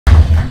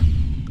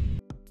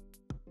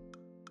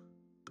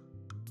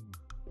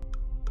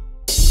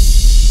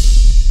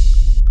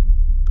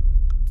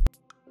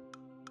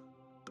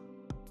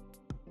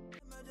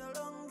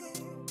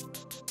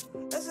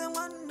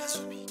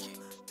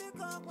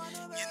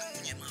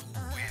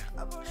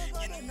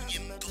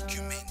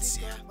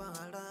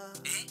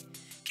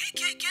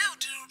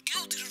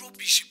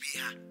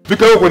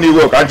Because when you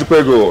work, Auntie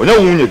Pego,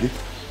 no Munich.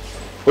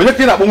 When you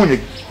cannot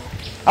Munich,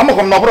 I'm a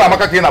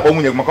Amaka cannot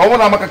Munich, Macau,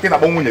 Amaka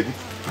cannot Munich.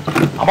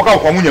 Amaka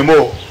Comunia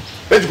more.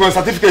 Let's go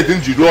certificate in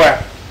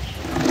Judoya.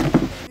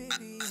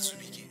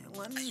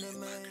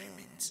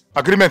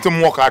 Agreement to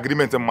work,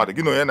 agreement and mother.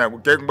 You know, and I will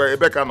take by a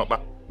back on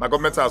my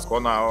government has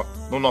gone now.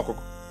 No.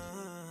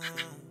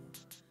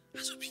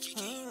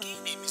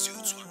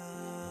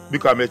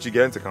 Because I met you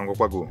again to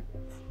go.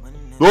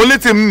 The only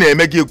thing they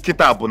make you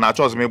get up on a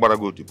choice me but a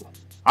good people.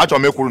 I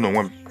don't make no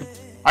women.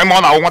 I'm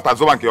on. I want to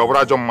zobank over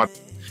a jump.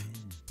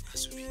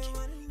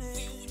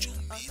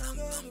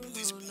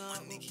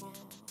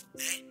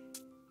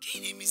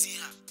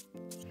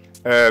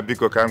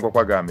 Because can't go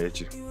back.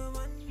 Mechi.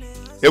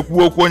 If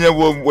we onye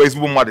wo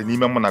ezigbo mmadụ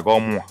n'ime mụ na ga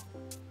ọmụọ.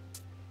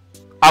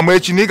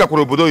 Amaechi na ị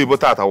gakwara obodo oyibo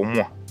tata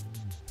ọmụọ.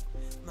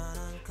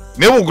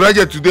 Na ewu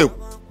graduate today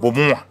bụ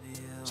mụọ.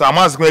 So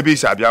amazikwa ebe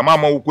isi abịa ama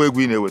akwụkwọ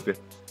egwu ị na-eweta.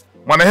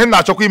 Mana ihe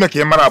na-achọkwa ime ka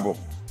ị mara bụ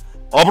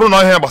ọ bụrụ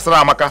na ihe gbasara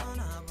Amaka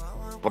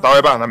pụtawa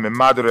ebe a na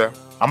mmemme adịrị ya.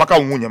 Amaka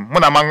nwunye m mụ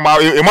na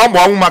ịma mgbe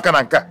ọnwụ maka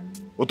na nke a.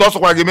 Otu ọ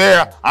sọkwara gị mee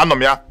ya anọ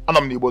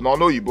m n'Igbo na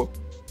ọnụ oyibo.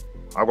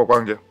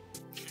 Agwakwa gị.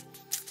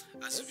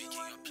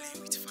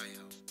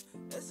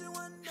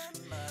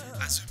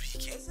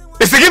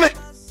 Isigine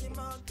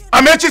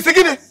Amaechi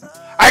sigine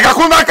I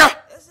gakunaka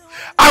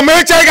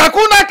Amaechi I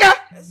gakunaka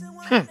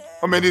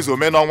omenizo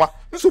me n'ọnwa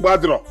nsogbu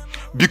adịrọ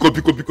biko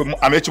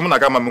Amaechi mụ na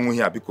ga ma menwu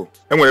ihe a biko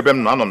enwere ebe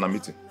m nọ anọ na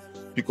meeting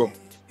biko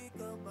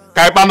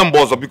ka anyị kpanụ mgbe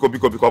ọzọ biko ọ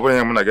bụrụ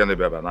ihe mụ na ga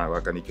na-ebe aba na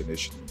aka n'ike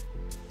nation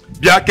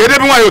bịa ka ebe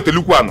nwaanyị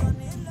otelukwu anọ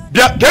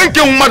bịa ka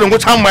nke mmadụ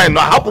ngwụcha mmanya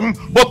na hapụ m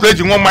bọtụlụ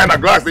eji nwa mmanya na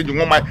glass eji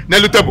nwa mmanya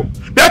n'elu tebụl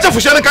bịa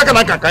chefuchiere aka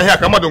na nka ihe a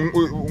ka mmadụ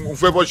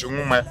mfu ebe ọchị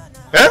nwa mmanya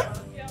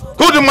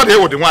Told you mother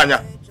would want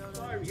ya.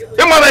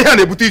 The man I had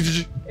a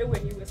booty.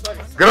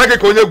 Garaka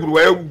Konya grew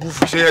a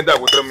goofy share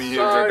that with me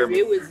here.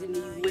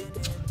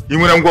 You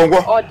went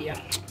go. Oh, dear.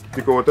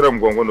 Because I'm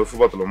going to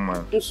foot of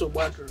mine. So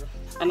what?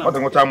 I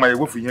don't want my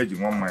wolf in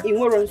hedging one mine. You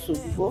weren't so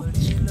before.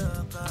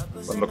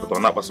 But not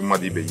on up as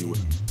somebody be you.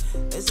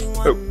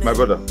 Oh, my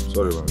brother,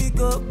 sorry.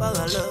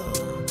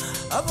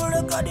 I will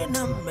record in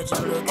them.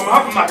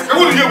 I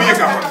will hear me.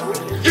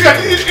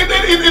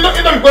 You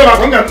don't go back.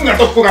 I'm going to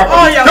talk about.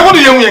 Oh, yeah. I want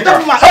to hear me.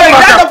 Don't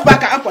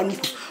back up on you.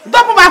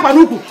 Don't back on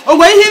you. Oh,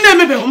 when he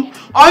never home,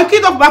 I'll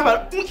keep up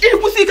back. If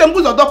you see can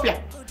put a doppia.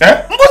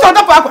 Eh? Put a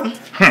doppia.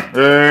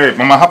 Eh,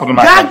 Mama, happen to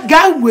my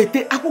God with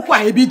the aqua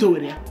a bit over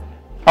there.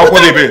 How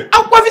could they be?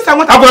 I'll probably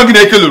someone. I'm going to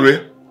get a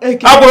killer. I'm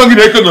going to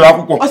get a killer.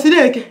 I'll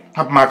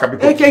have Maka.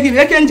 I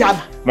can't jab.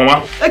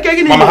 Mama,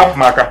 Mama have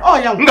Maka. Oh,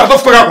 yeah. Don't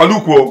forget about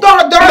Luco.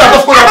 Don't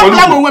forget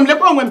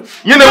about women.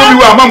 You know,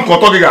 you are Mom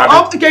Kotoga.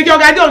 Okay,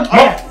 I don't.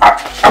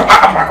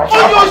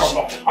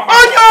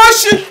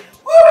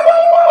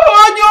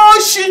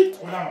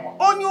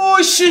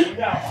 Onyoshi.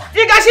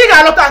 You can see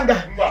Galotanga.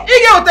 You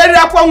get what I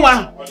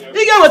want.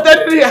 You get what I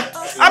want.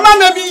 I'm not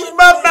maybe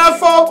my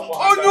for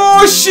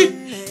Onyoshi.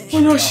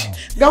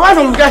 The one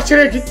who got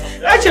Cherokee.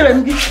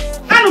 Actually,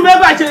 I don't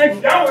remember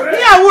Cherokee.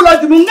 Yeah, who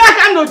lost the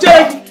Mungaka no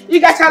Cherokee. You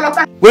got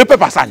Charlotte. Where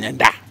Pepper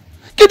Sanyanda.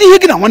 Get you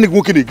get one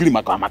who can agree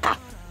Macamaka.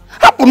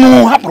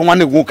 Happen one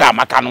who can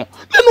Macano.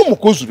 Then no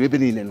Mokosu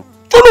Rebellion.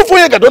 Tolu for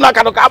you don't know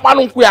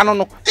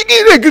Cabanquiano.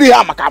 You agree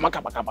Amaka.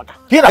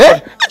 Here I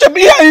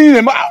be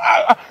here.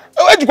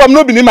 I just want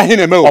to be in my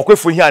name. Okay,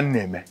 for your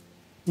name.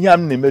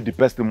 Yam name the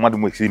best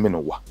Madam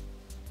Wiximenowa.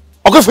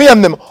 Okay, for your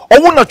name. I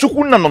want not to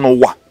know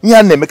what.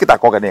 Yan name make it a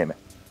cock name.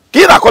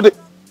 Kira code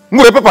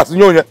Mure Peppers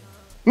Yonia.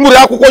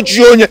 Muraku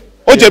Junior.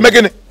 Oje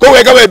making it. Go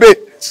away, baby.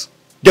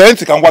 Get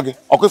can wag.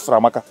 Okay, for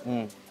Amaka.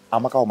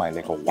 Amaka, my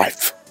little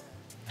wife.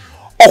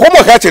 Or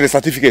come catch a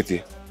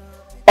certificate.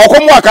 Or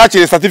come catch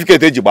a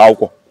certificate.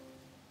 Ejibauko.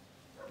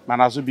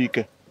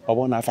 Manazubike. I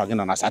want to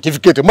find a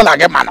certificate.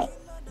 Monaghe Mano.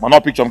 Mano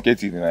picture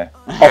Katie there.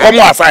 Or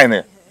come sign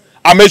it.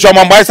 I make sure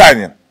my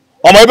signing.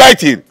 On my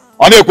biting.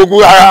 On the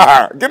Kugu.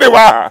 Get it.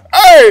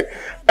 Hey!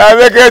 I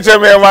make it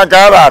me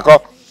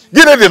Macarako.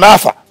 Get it in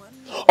Alpha.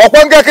 Or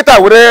one get it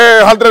with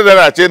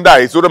 100 agenda.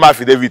 It's my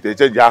affidavit.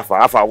 Change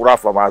Alpha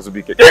from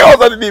Azubike. He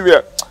also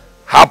did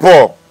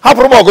Hapo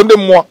more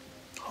than more.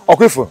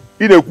 Okafor,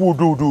 in a good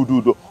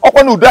do.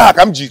 Okwa no da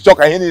kam ji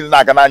choka hin na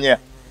aga nanya.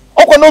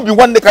 Okwa no bi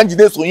nwanne kan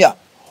jide so ya.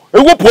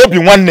 Ewo po bi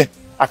nwanne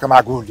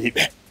akama go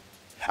libe.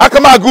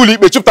 Akama go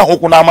libe chupta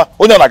hokwu na ama.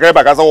 Onye na ga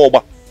ba ga zawo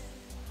ogba.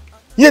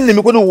 Ye nne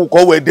me ko no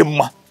ko we de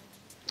mma.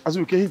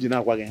 Azubike hin ji na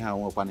agwa gị ha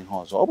nwekwa ni ha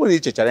ọzọ. Ọ bụrụ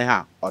ichechare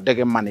ha ọ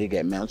dịghị mma na ị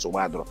ga-eme nsogbu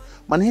adụrụ.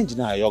 Mana hin ji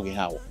na ayọ gị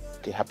ha wo.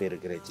 Ke ha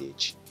regret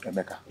echi.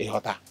 Emeka.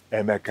 Ịghọta.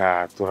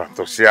 Emeka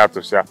tosia.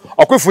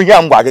 Okafor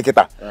ihe ngwa gị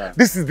kita.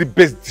 This is the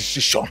best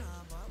decision.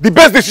 The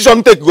best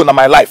decision take go na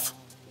my life.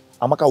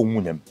 Amaka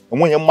nwunye m.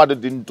 Onwe mmadụ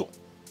dị ndụ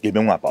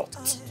ga-eme nwa about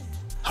it.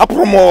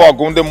 Hapụrụ m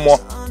ọgụ ndị mmụọ.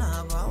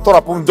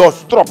 Tọrọpụ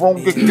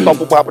nkịta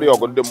ọkpụkpụ hapụrụ ya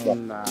ọgụ ndị mmụọ.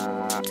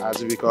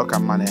 Azubike ọ ka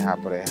mma na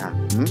hapụrụ ha.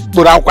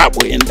 Kpụrụ akwa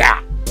akpụghị ndị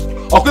a.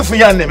 Okafor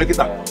ihe na-eme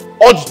kita.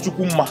 Oji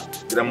chukuma.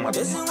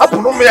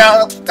 Apu me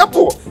ya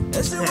kapo.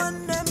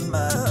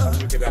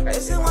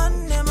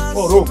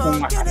 Oro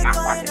kuma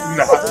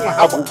na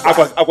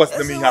agwa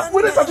sinemiha.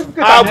 Agwa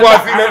certificate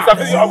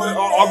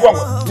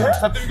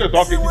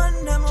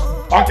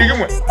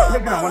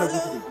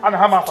ana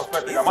hama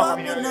suspect amaka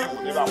mi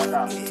eba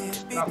amaka.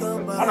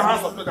 Ana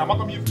hama suspect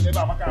amaka mi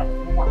eba amaka.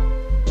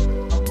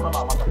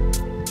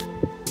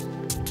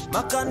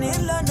 I'm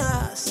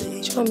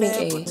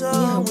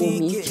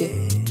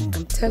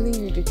telling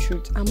you the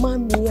truth.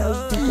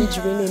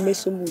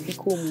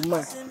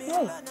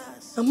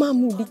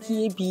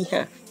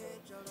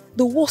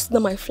 The worst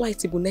than my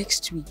flight will be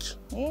next week.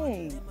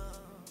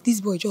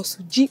 This boy just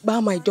jeep by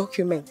my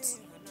documents.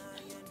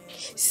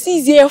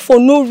 Seize here for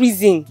no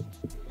reason.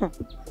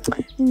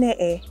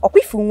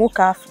 Okwifu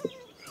Okafor.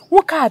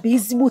 Okafor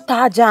ezigbo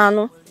ta aja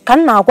anu ka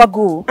nna agwa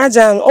go.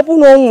 Aja anu obu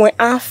no nwe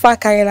afa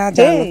karịrị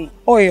aja anu.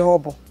 Oye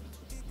obo.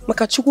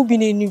 Maka Chukwu bi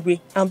n'enigwe.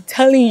 I'm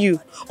telling you,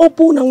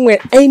 obu na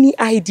nwe any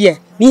idea.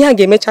 Ni ha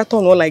ga-emecha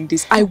turn on like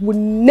this. I would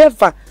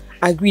never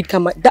agree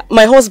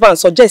my husband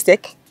suggested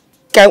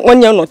ka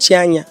onye nochi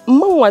anya.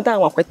 Mma nwada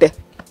anwakwete.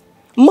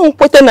 Mma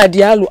nkwete na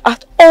dialu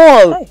at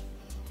all.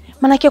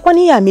 Mana kekwa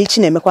ni ya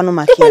mechi na emekwanu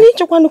maka. Kekwa ni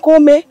chekwanu ka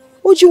ome.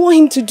 What do you want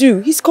him to do?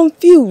 He's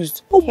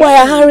confused. Oh boy,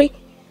 hurry.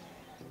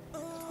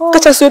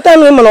 Kacha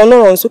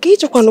no so ke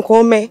chekwanu ka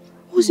ome.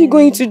 What's he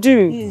going to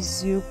do?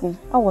 Eziokwu.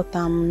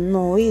 Awotam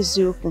no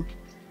eziokwu.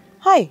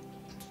 Hi.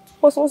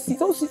 So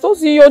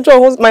see your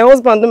job my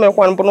husband me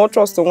kwan but not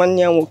trust one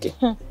nya nwoke.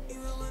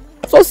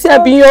 So see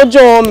abi your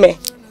job me.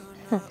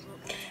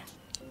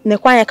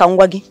 Nekwa anya ka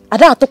ngwa gi.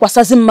 Ada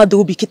atụkwasazi mmadụ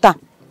obi kita.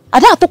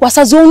 Ada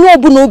atụkwasazi onye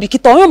ọbụla obi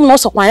kita, onye ọbụla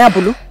ọsọkwa anya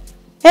bulu.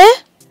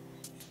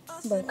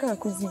 But can't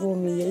kuzigo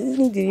me.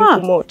 Isn't it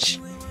too much?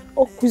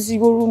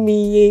 Okuzigo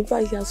me. If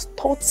he has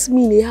taught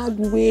me in a hard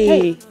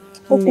way.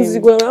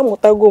 Okuzigo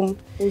amotagom.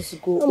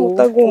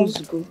 Amotagom.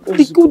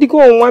 Diko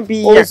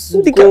onwabi ya.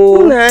 Dika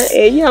na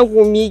ya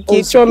gumi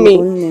ke chome.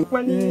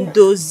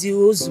 Dozi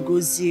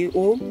ozugozi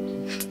o.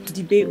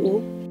 Dibe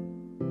o.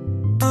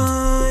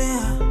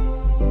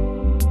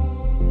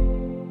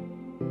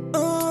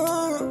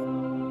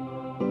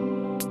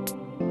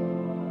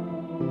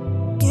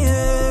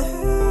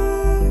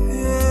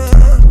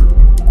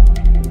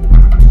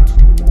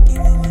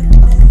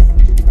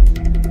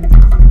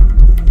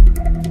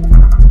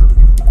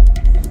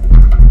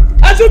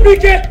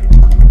 Chibie,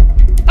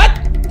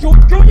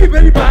 you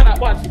very bad at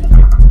once.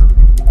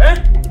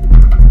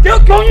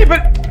 Don't you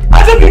very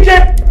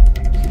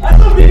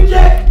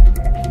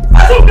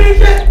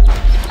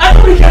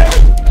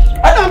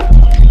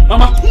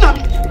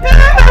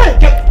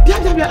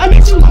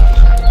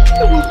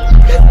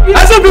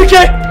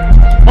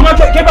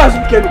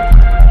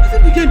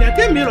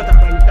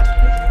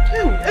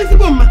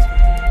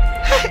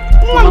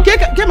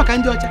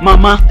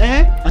Mama,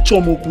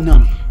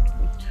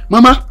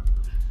 Mama,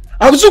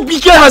 Chibie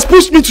has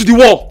pushed me to the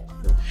wall.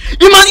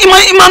 It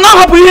might not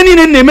happen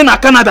in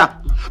Canada.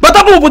 But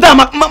I'm over there,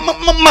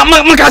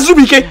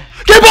 Chibie.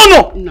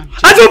 Kebono!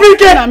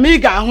 Chibie!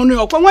 Amiga, honey,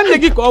 one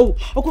leg go.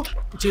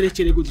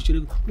 Chere go.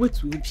 Wait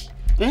to Obi.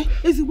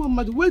 Is it one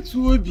mother? Wait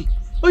to Obi.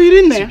 Oh, you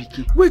didn't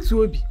there? Wait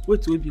to Obi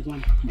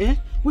one.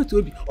 Wait to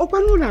Obi.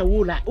 Opanula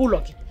wola,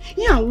 Oloki.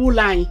 Ya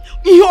woolai.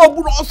 You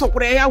obu also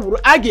prayer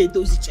would I get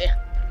those chair.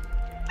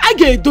 I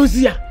get those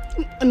here.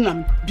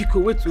 Nam,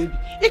 because wait to Obi.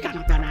 It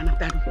cannot run.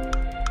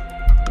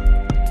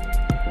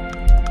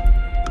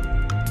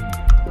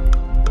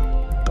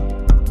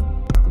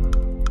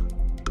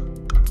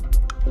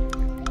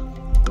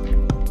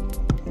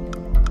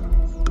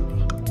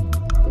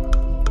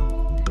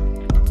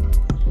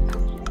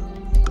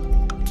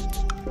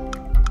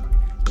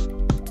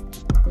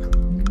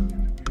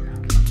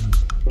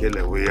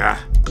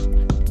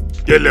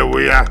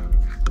 Geleweya.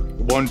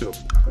 Bondo.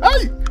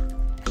 Hey.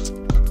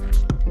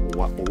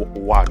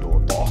 What do?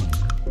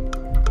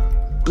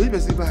 Go be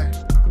by.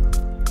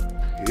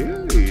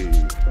 Hey.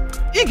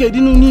 Ige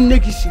dinu ni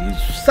nekisiri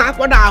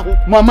sakwada ahu.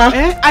 Mama.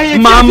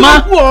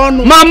 Mama.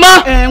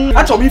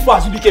 Achomi fo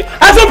Chibie.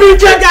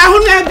 Chibie ga ahu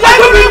na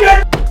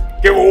Chibie.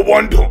 Ke wo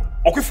bondo.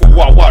 Okifo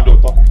wa do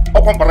to.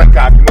 Okwambara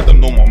ka aki mo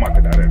no mo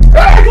maka dare.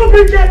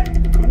 Chibie.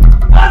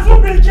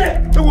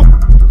 Ewo,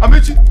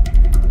 Amechi.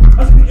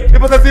 Chibie. E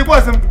pata se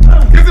boasem.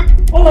 Yesim.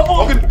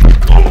 Okay.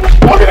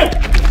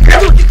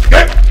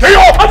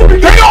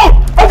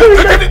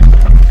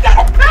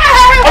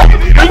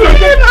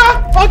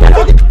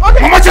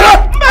 Mama chira.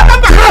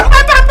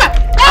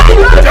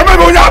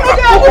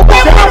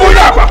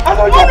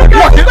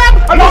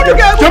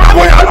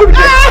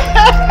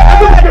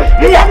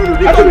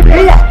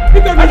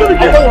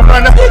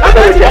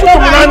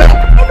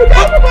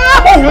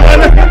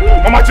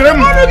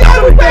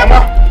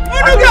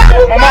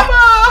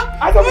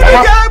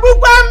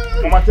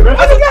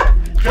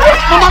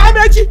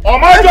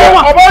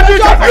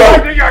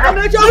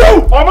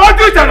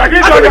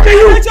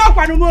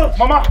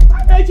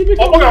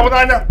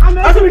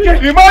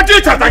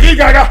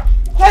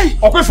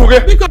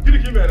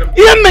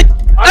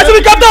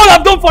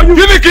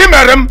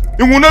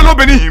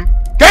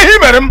 Ka ihe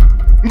mere m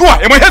ngwa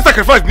emo ihe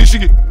sacrifice n'isi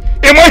gị.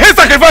 Emo ihe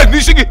sacrifice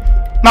n'isi gị.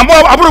 Na mo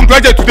abụrụ m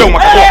graduate today o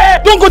maka.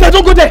 Don't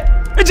go there.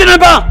 Ejine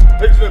ba.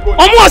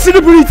 Omo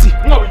celebrity.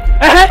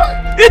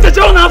 Ite je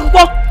na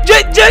akwụkwọ.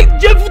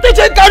 Je fute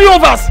je carry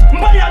overs.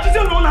 Mba ya je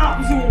no na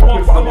akuzi wo.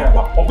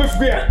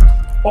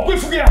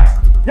 Okwe ya.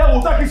 Ya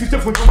wo ta ki si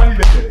chef fun mani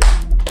le.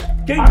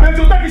 Abe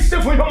jo ta ki si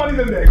chef fun mani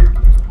le.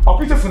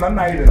 Okwe chef na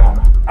nna ile na.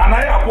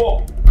 Anaghị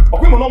abụọ.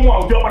 Okwe mo no mo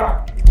audi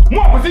obara.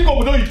 Mo akwụsị go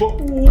obodo Igbo.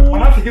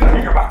 Mana sị gị na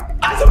gị kaba.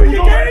 Aso bi ke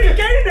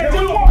ne je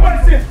mo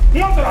ba si.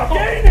 Mo tara to.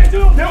 Ke ne je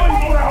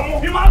mo ra mo.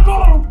 Bi ma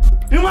ko.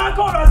 Iwa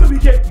ko ra so bi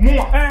ke.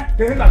 Mo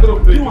ke na dro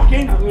obodo Igbo.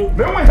 Ke na dro.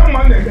 Me mo ihe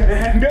mma na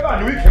nge ba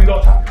ni weekend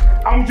ọta.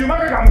 Amuju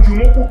maka ka amuju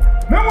mokwu.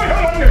 Me mo ihe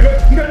mma na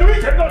nge ni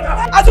weekend ọta.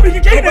 Aso bi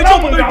ke ne je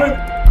obodo Igbo.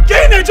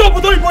 Ke ne je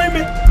obodo Igbo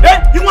ime.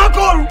 Iwa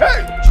ko ru.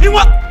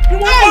 Iwa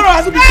ko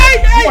ra so bi ke.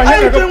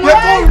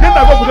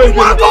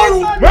 Iwa ko ru.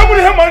 Memu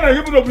ni hema na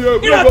yibu no biyo.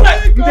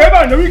 Nde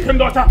ba na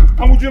weekend ọta.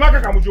 Amuju maka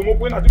ka amuju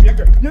mokwu na dum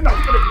yeke. Ye na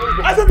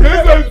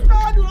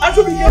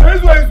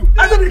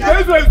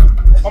Ezu.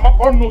 Mama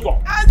kon no so.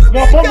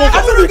 Mo kon no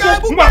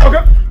so. Mama oge.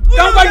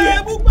 Kan ba ye.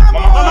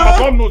 Mama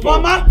kon no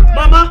so.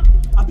 Mama.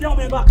 Abi o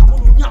me ba ka mo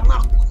nya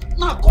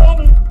na ko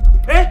mu.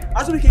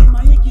 Aso bi ke ma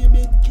ye ge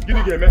me.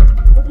 Gidi ge me.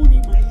 Obu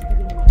ni ma ye ge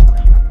me.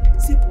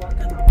 Si po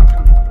aka na maka.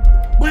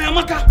 Maya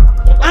maka.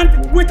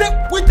 And with the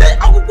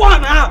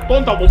akwụkwọ na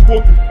tonta mo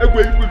po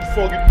egwe igwe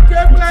before gị.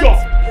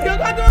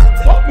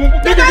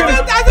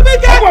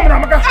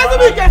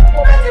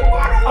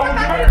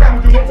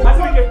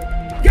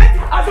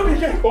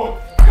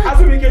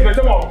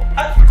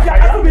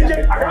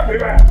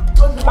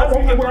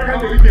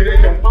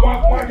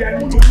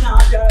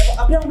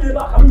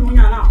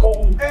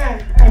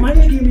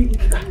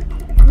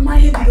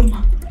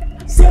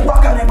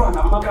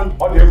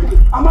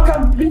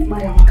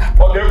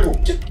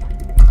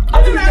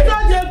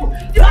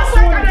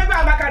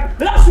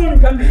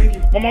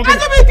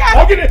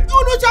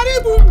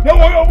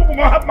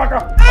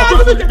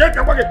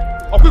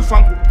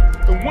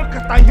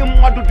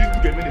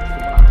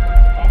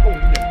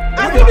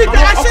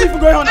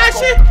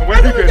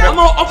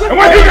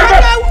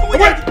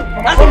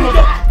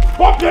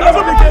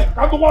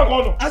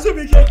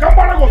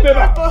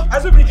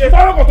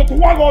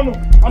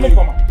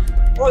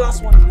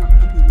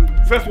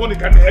 First one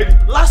can egg.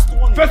 Last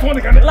one. First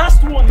one can.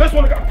 Last one. First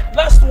one can.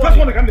 Last one. First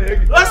one can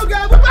egg. Last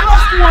one.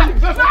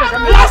 First one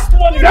can. Last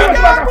one. And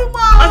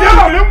then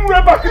I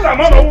am back in a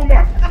man or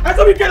woman. I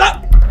said we get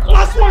that.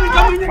 Last one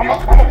can. Mama,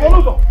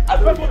 follow.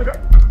 First one can.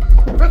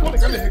 First one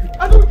can egg.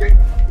 I don't get.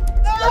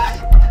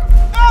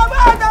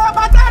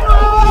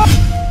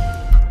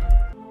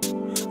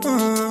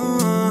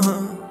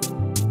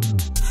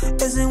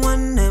 Is it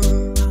one them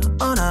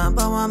on a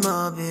power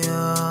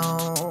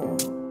mobile?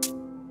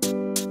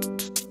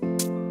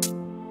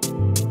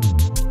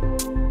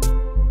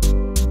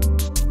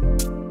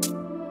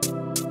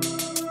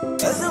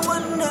 Is it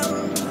one them?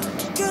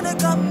 Can I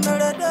come to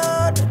the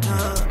door?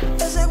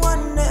 Is it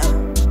one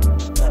them?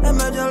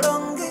 Am I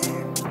lonely?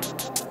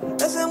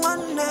 Is it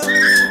one them?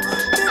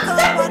 Pick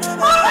up on the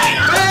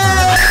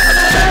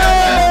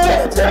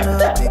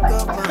pick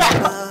up on the.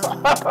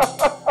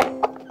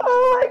 Oh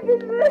my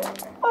goodness!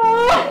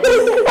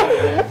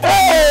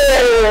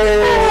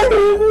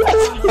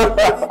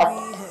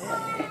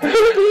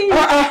 I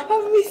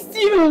missed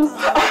you.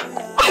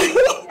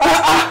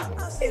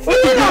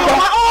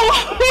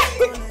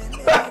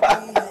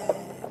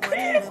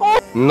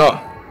 No.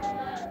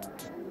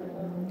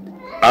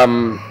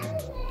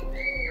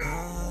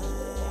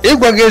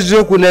 Ịgwa gị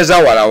eziokwu n'eze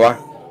warawa.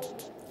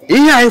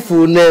 Ihe anyị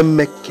furu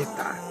na-eme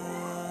kịta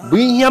bụ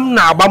ihe m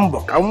na-agba mbọ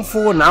ka m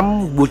fụ na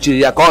m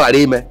gbochiri ya ka ọ ghara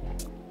ime.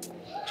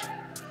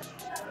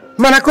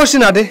 Mana ka o si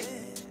na dị.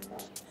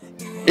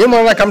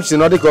 Ịmara ka m si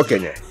nọdị ka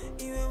okenye.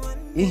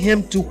 Ihe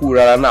m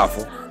tukwurara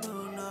n'afọ.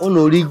 Ọ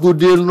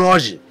nọrigode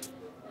n'ọjị.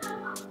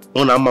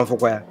 Ọ na mma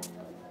mfụkwa ya.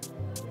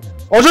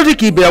 Ọzọ dị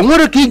ka ibe ya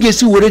nwere ka ị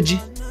ga-esi were ji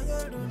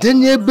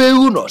denye ebe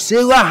ewu nọ si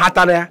ewu ahụ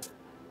hatara ya.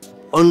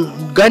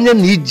 Ganye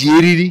na iji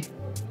eriri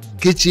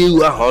kechie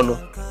ewu ahụ ọnụ.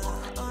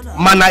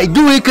 Mana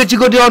iduwe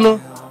ikechigodi ọnụ.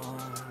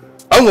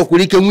 Ọ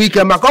nwekwara ike nwe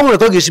ike maka ọ nwere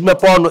ka ọ ga-esi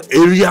mepe ọnụ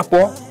eriri ya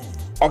pụọ.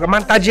 Ọ ga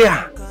mantaji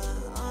ha.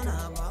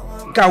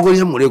 Nke agwụ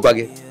ihe mụrụ ịgwa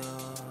gị.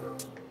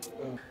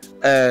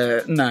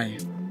 Nna anyị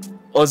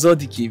ọzọ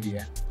dị ka ibe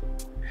ya.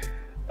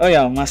 Ọ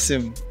ya amasị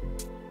m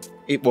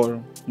ịkpọrọ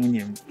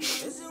nwunye m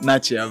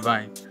na-achị ya be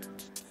anyị.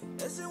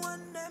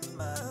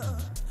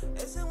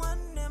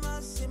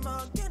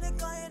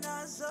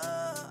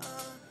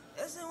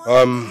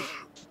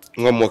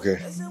 Nwa nwoke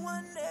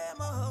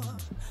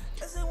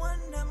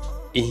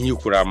ihe i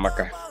kwuru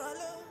amaka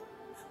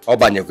ọ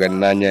banyekwara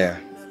n'anya ya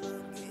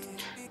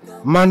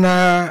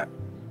mana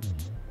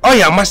ọ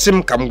ya amasị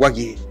m ka m gwa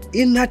gị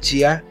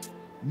ịnachi ya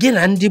gị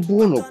na ndị bụ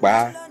unu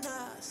kpaa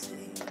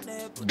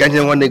ganye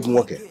nwanne gị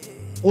nwoke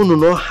unu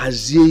na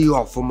hazie ihe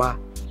ọfụma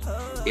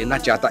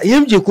ịnachata ihe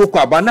m ji ekwu okwu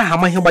abụ anaghị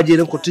ama ihe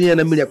gbajere nkụ tinye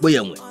na mmiri akpọ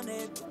ya nwe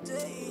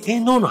ihe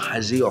na unu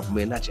hazie ihe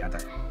ọfụma ịnachata.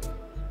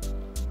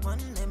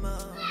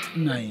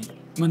 Nna anyị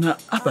Mana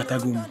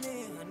abatago.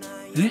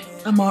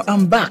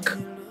 I'm back.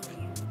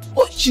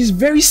 Oh, she's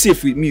very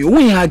safe with me.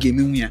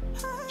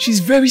 She's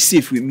very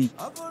safe with me.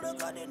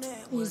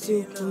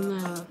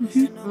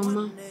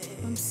 Mama,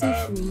 I'm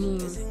safe with you.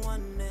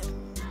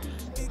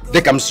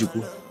 Deka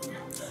msiku.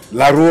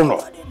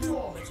 Laruno.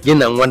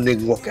 Gina nwanne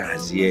gị nwoke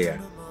hazie ya.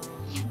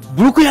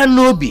 Buruku ya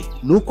n'obi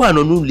n'okwu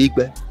anọ n'ụlọ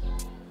ikpe.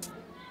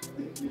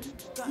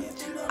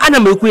 Ana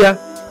m ekwu ya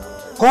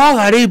ka ọ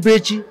ghara ịbụ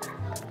echi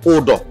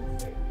ụdọ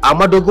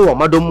amadogo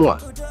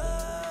amadomụa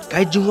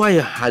ka iji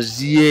nwayọ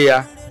hazie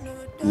ya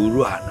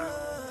uru ana.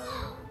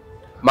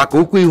 Maka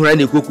okwu ihu na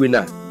na-ekwu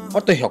na ọ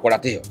tụhịọkwara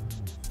tụhịọ.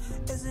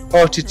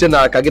 Ọchịchị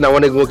na ka gị na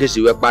nwanne gị nwoke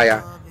si wee kpaa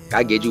ya ka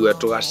a ga-eji wee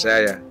tụghasịa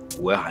ya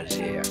wee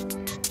hazie ya.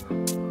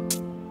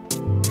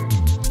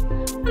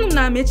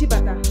 Na mechi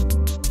bata.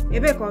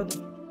 Ebe ka ọ dị.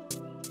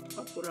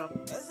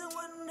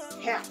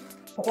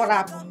 Ọkwara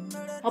apụ.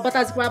 Ọ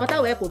batazikwa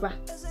abata wee pụba.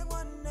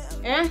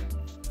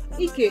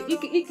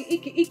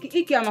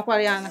 Ike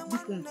amakwara ya na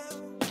biko.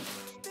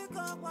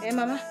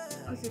 Mama.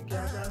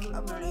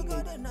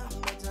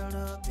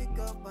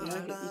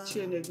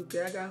 Ichie na-eduka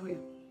ya ga-ahụ ya.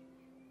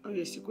 Ọ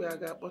ga-esikwa ya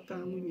ga-akpọta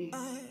nwunye.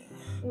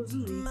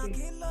 Ozuru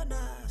ike.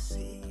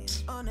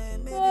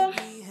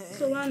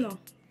 Sowano.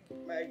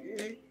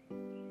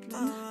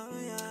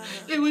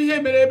 Iwu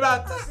ihe mere ebe a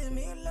taa.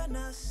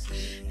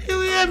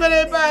 Iwu ihe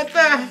mere ebe a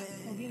taa.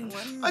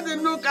 Ọ dị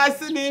n'ụka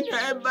sị na ịnọ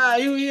ebe a.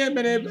 Iwu ihe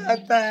mere ebe a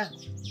taa.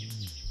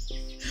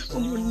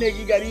 Ụmụnne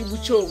gị gara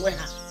igbucha onwe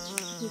ha.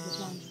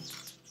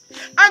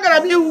 Agara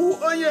m ihu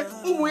onye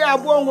ụmụ ya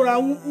abụọ nwụrụ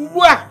anwụ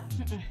ugbu a.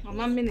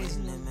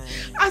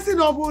 A sị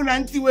na ọ bụrụ na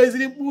ntị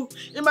weziri mkpu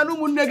ịma na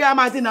ụmụnne gị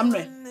amadị na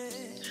mme.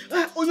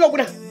 Onye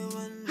ọbụla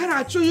ha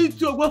na-achọ ya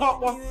iti onwe ha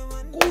ọkpọ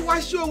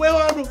kụwashi onwe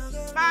ha ọrụ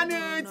ma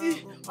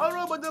na-eti ọrụ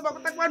obodo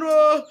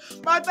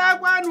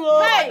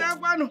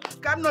batakwanụ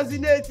ka m nọzi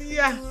na-eti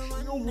ya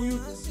ụmụ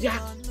ya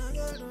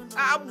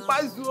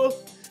agbazuo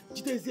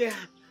jidezie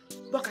ha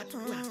dọkapụ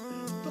ha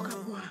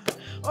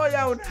ọ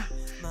ya ụna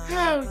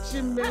ha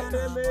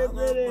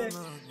chimebere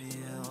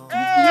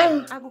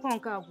akụkọ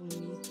nke a bụ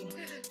n'ike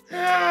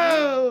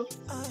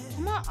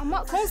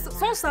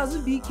sọnsọ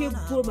azụbụike bụ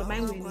problem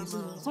anyị nwere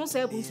n'ezinụlọ sọnsọ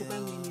ya bụ nsogbu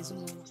anyị nwere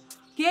n'ezinụlọ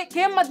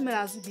ke mmadụ mere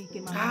azụbụike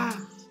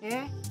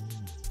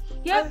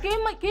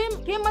ma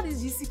ke mmadụ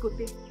ji isi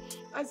kote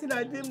a sị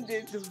na di m dị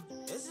ndụ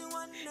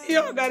ihe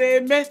ọ gara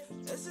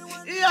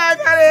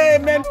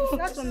eme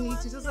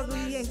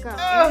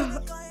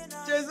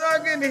chezọ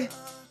gịnị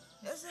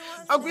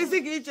ọkwa isi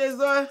ka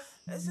ichezọ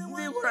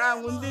ndị nwụrụ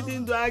anwụ ndị dị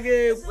ndụ agaghị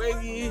ekwe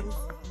gị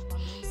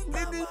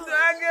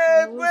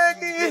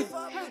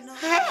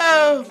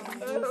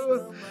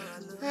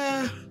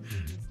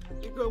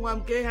biko nwa m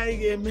ka ihe anyị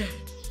ga-eme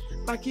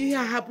maka ihe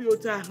a hapụ ya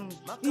otu ahụ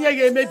ihe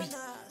ga-emebi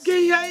ka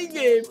ihe anyị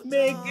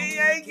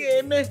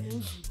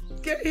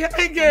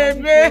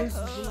ga-eme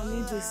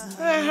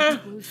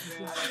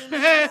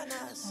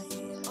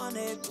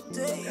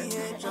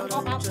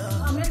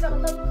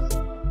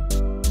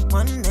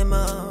Nwanne m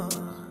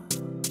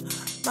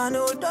mana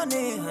ụdọ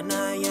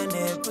n'ịhụnanya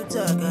na-ebute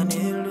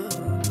ọganihu.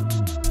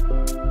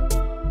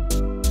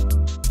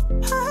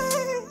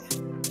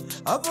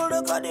 Ọ bụrụ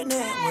ka dị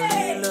na-enwere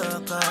ilu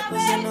ka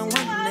kụzienụ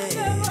nwanne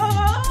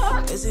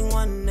ezi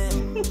nwanne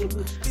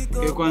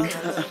Ekwan,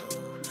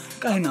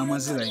 ka anyị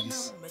na-amazi like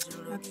this.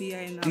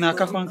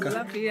 Na-akakwa nka.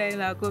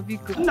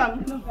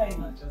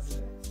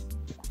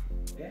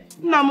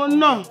 Nna m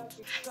nnọọ.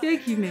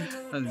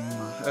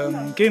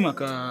 Nke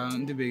maka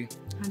ndị be gị.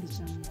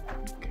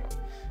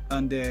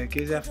 And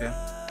kezi afia.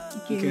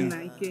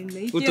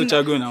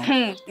 Utochago na.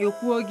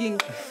 Ekwuo gị.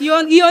 Ihe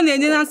ọ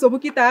na-enye na nsogbu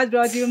kịta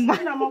adịrọ dị mma.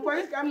 Nna m kwa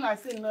ka m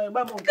na-asị nnọọ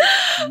ịgba m nke.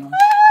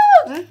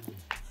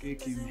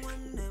 Kekime.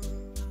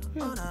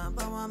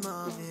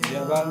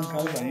 Ya ba nka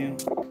banye.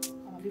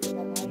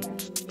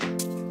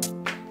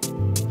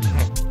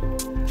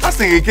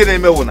 Asị gị nke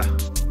na-eme wụ na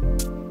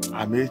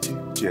Amechi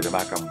chere m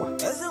aka mgba.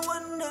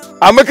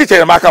 Amechi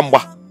chere m aka mgba.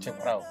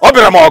 Ọ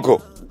bịara m ọgụ.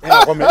 Ị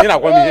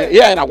na-agwa m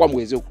ihe anyị na-agwa m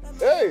eziokwu.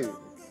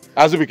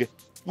 Azụbike.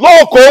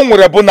 Lọọkụ o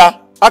nwere bụ na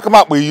aka m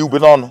akpa ihe ube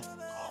n'ọnụ.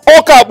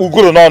 Ọka akpa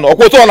ugoro n'ọnụ.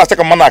 Ọkwa otu ọ na-acha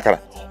ka mmanụ akara.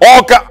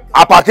 Ọka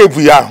apaka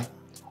evu ya ahụ.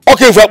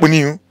 Ọka evu akpụ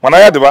n'ihu mana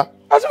ya dịba.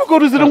 Azụbike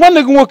rụziri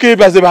nwanne gị nwoke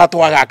bịazebe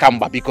atụwaghị aka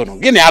mgba biko nọ.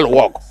 Gịnị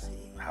alụwa ọgụ?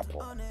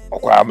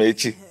 Ọkwa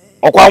Amechi.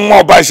 Ọkwa nwa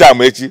ọbashi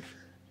Amechi.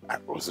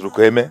 Rụziri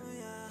ka eme.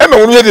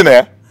 Emenwuru ihe dị na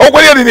ya.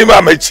 Ọkwa ihe dị n'ime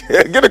Amechi.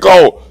 Gịnị ka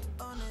ọ wụ?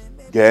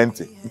 Gee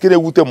ntị. Nke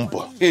na-ewute m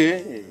bụ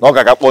na ọ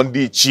ga-aga kpọọ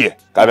ndị ichie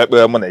ka bịa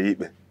kpee mụ na ya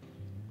ikpe.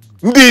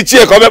 Ndị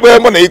ichie ka ọ bịa kpee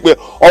mụ na ya ikpe.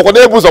 Ọkwa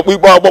na-ebu ụzọ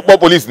ikpe ọkpọkpọ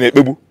polisi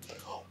na-ekpegbu.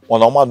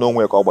 Mana ọma na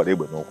onwe ka ọ gbara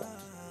egbe n'ụkwụ.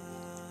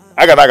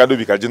 A ga na-aga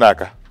dobi ka ji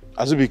n'aka.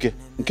 Azụbike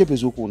nke bụ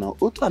eziokwu na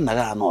otu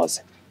anaghị anọ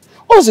ọzọ.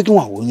 Ọzọ gị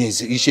nwa bụ onye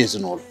isi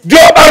ezinụlọ.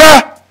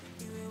 Diọkpara!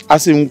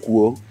 Asị m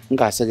kwuo m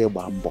ga-asị gị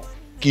gbaa mbọ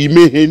ka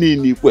ime ihe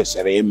niile ị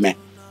kwesịrị ime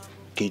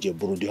ka eji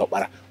bụrụ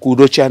diọkpara ka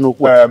udo chia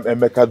n'okwu.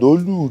 Emeka na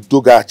olu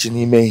udo ga-achị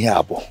n'ime ihe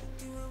abụọ.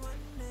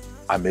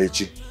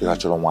 Amechi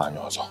ịghachọrọ nwaanyị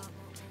ọzọ.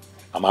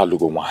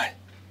 Amalụgo nwaanyị.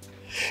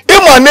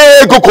 Ịma na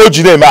ego ka o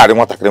ji na-emegharị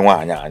nwatakịrị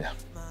nwaanyị anya.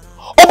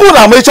 Obu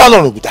na mecha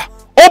no n'obuta.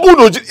 Obu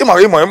no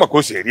ịma ka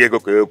o si eri ego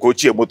ka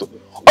ochie moto.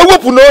 O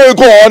wepụ na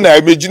ego ọ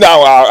na-emeji na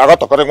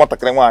agatọkọrọ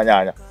nwatakịrị nwaanyị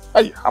anya.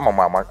 Ayi,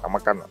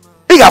 amaka na.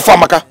 Ị ga-afọ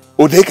Amaka,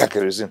 ode ka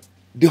kerosene.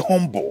 Dị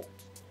humble.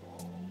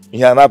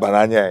 Ihe na-aba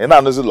n'anya ya, ị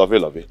na-anụzi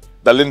love.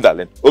 Darling,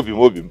 obi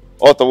m.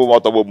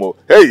 Ọtọgbo m.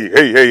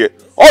 Hey.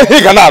 Ọ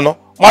ihe ga na-anụ,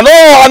 mana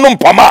ọ anụ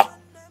mpama.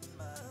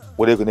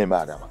 Were ego na-eme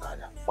ada maka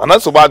anya. Mana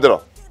nsogbu adịrọ.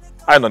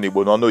 Anyị nọ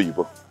n'Igbo n'ọnụ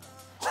oyibo.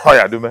 Ọ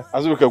ya dume.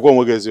 Azụbike gwa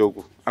onwe gị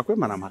eziokwu. Akwe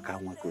mana Amaka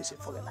nwa ka o si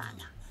fọ gị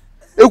n'anya.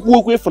 Ekwu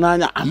okwu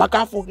ịfụnanya, Amaka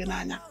afọ gị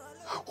n'anya.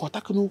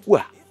 Ghọtakụ n'okwu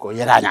a ka o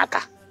nyere anyị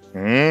aka.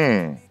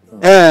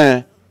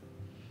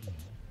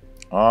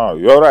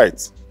 You're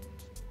right.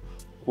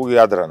 Kwughị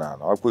ya dara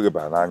n'ala, ọ kwughị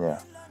bara n'anya ya.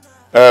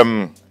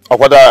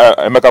 Ọkwada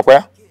Emeka kwa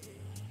ya?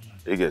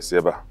 Ị ga-esi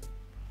ebe a.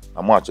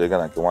 Amụacha ịga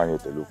na nke nwaanyị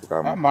otelu ukwu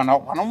ka mana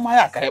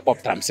mmanya akara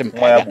ịkpọpụtara m sị m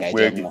mmanya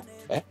bukwe gị.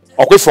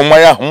 Ọkwa ịfụ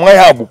mmanya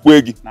ahụ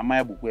bukwe gị. Na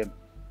mmanya bukwe m.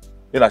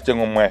 Ị na-achọ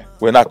ịṅụ mmanya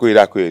wee na-akụ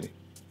eri.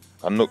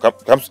 Ka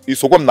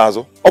isokwe m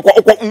n'azụ. Ọkwa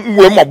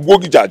wee ma gbuo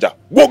gị jaja,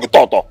 gbuo gị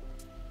tọtọ.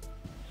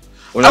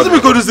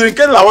 Azụbike rụziri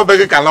nke lawabe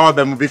gị ka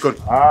lawabe m biko.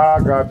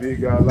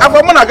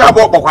 Afọ mụ na gị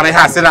abụọ kpọkwara ihe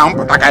asị na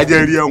mpụta ka anyị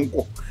jee rie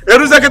nkwụ.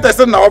 Eruzie kịta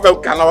sị na lawabe m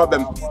ka lawabe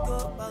m.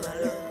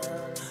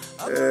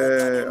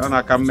 Ọ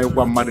na-aka mma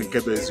ịgwa mmadụ nke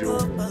bụ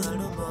eziokwu.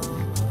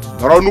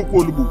 Nọrọ nnukwu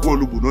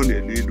olugbu nọ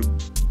n'elu ilu.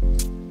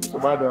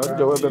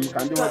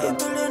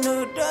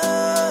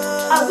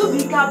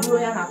 Azụbike abụrụ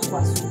ya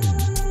na-atụkwasị.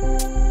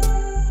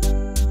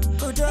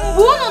 Mgbe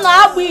unu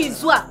na-agba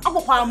izu a,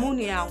 agwakwara m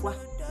unu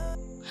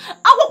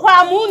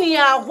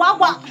ya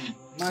agwa.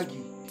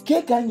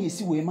 Ke ka anyị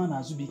esi wee ma na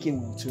Azụbike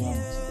nwere otu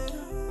ọnụ?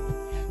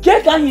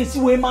 Ke ka anyị esi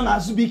wee ma na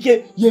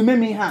Azụbike ya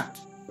ememe ihe a?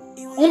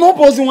 Ụnụ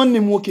ọbọzi nwanne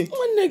m nwoke.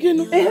 Nwanne gị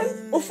nụ.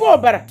 Ofu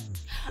ọbara.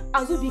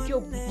 Azụbike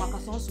bụ maka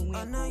sọnsọ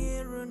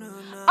nwunye.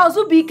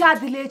 Azụbike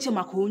adịla eche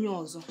maka onye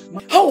ọzọ.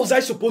 How was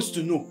I supposed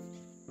to know?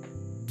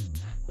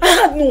 I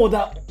had no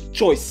other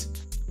choice.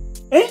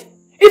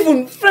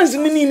 Even friends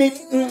m niile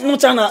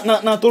nụcha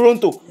na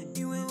Toronto.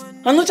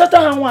 Anụchata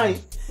ha nwaanyị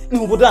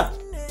n'obodo a.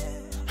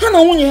 Ha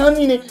na nwunye ha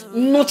niile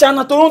nụcha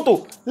na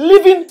Toronto,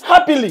 living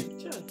happily.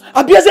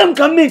 Abịazie m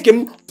ka mme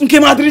nke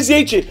m adịrịzie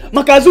iche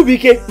maka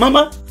Azụbike,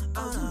 mama.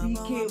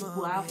 Azụbike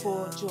bụ afọ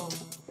ọjọọ.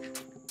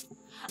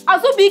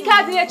 Azụbike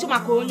adịghị eche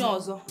maka onye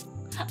ọzọ.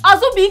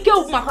 Azụbike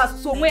bụ maka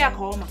onwe ya ka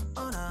ọma.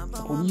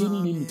 Ọ ihe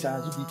niile mechara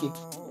Azụbike.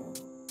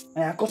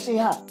 Anyị akọsị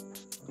ha.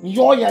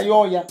 Yọọ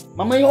ya.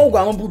 Mama ihe ọgwụ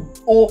ahụ bụ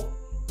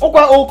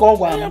ọkwa ka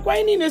ọgwụ ahụ. Anyị kwa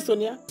anyị niile so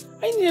na ya.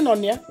 Anyị niile nọ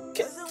na ya.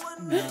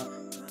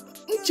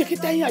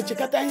 Nchekịta ihe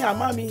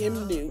ama m ihe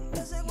m na-ekwu.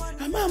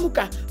 Ama m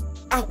ka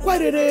akwa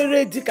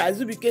rere dị ka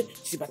Azụbike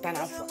si bata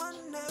n'afọ.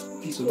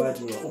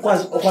 Ọkwa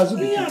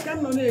Azụbike. Ihe aka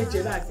m nọ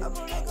na-eche na-asị.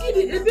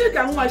 Ebe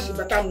ka nwa si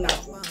bata m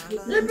n'afọ.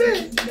 Ebe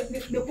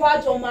lekwa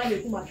ajọ ọma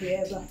na-ekwu maka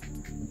ya ebe a.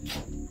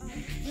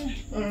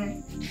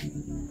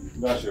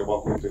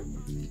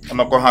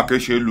 Ọnọkọ ha ka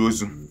esi elu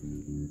ozu.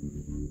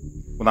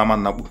 Ụnụ ama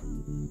nnakpu.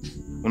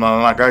 Ụnụ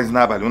na-agaghịzi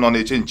n'abalị, ụnụ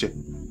na-eche nche.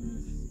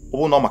 Ọ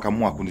bụrụ na ọ maka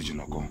mụ akwụnụ ji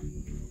nọkọ,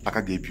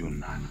 aka ga-ebi unu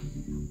n'ala.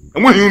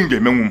 Enweghị unu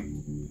ga-emenwu m.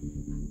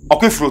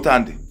 Ọkụ ifuru ụta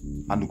ndị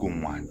anụgo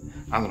m nwaanyị.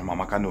 Anụrụ m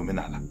Amaka na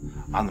omenala.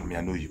 Anụrụ m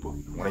ya n'oyibo.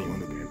 Nwere ihe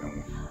unu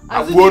ga-emenwu.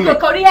 Azụbike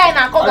kọrọ ihe anyị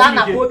na-akọ ga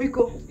na-akpọ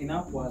biko. Ị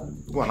na-apụ ala.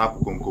 Gụọ na-apụ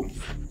komkom.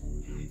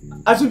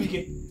 Azụbike.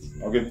 Ị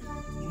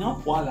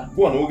na-apụ ala.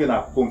 Gụọ na oge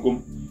na-apụ komkom.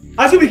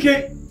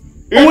 Azụbike.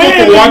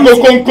 Ịkụkụ wago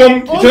komkom.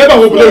 Ichere ebe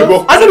obodo Igbo.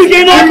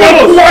 Azụbike na-apụ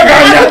ala.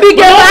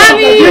 Azụbike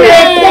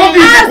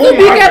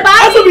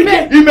baa n'ime.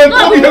 Ime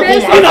nkọbi ihe kwụ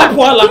Ị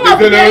na-apụ ala.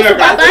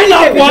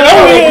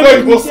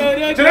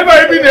 Chere ebe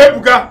ebi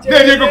na-ebuga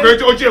na-enye ego ka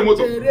ochie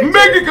moto. Mgbe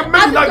gị ka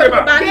mmebi na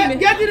deba. Baa n'ime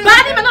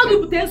na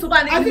ọdụpụta nsogbu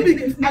a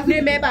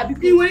na-eme ebe a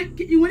biko. ị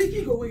nwere ike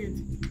ịga onwe gị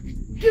ntị.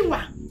 Gịnwa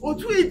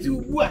otu ịdị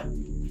ugbu a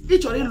ị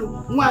chọrọ ịlụ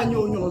nwaanyị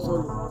onye ọzọ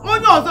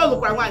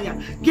lụkwara nwaanyị a ka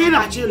ị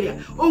na-achọ ịlụ ya.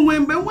 O nwee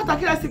mgbe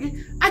nwatakịrị asị gị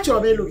achọrọ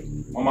m ịlụ gị.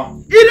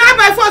 Ị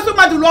na-aba ife ọsọ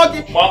mmadụ lụọ gị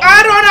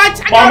arụọra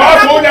acha. Mama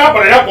afọ onye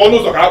abara ya ka ọnụ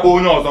ụzọ ka akpọ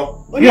onye ọzọ.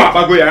 Nwa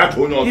akpago ya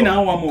chọọ onye ọzọ. Ị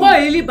na-anwa m.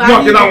 Koili baa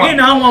n'ime. Ị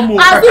na-anwa m.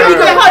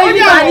 Azụbike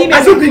koili baa n'ime.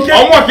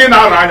 Ọnwa ka ị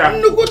na-arụ anya.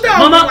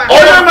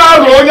 Onye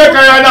na-arụ onye ka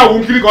ya anya wụ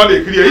nkiri ka ọ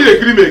na-ekiri ya. Ị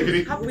na-ekiri m ekiri.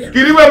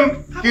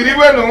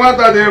 Kiriwe na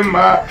nwata dị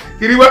mma.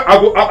 Kiriwe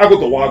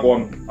agụtọwa agụ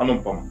ọnụ anụ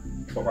mpama.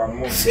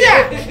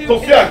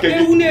 Sofia nke gị.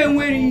 Ewu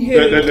na-enwere ihe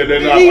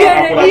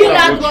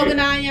na-agụ ọgụ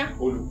n'anya.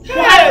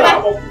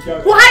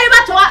 Kwụgharịba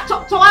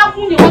chọwa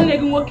nwunye nwanne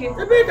gị nwoke.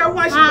 Ebe ka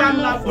nwa shi na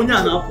Onye a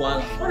na-apụ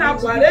ala. ọ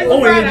na-apụ ala. O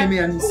nwere ihe na-eme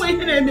ya n'isi. O nwere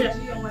ihe na-eme ya.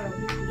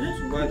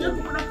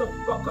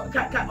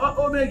 Ka o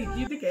mee gị ka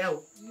ị dị ka ya o.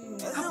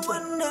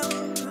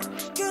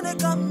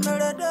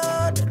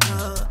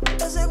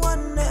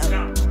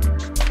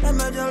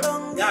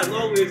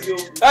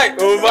 Hey,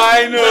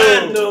 Ovaino!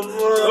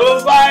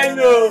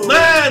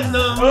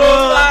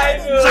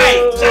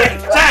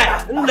 Chai!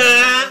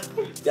 Nah!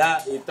 Ya,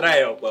 y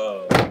trae,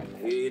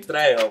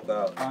 try ọka.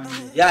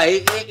 Ya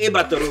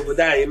ịbatara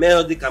obodo anyị mee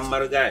ọ dị ka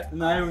mmarụ gị.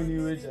 Na anyị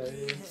niwe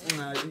jare.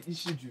 Na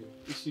isi juru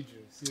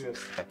serious.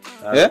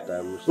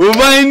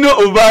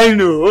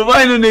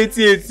 Obaino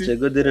na-eti.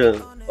 Chegodere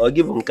ọ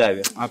gị bụ nke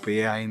abịa. Apụ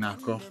ya anyị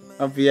na-akọ.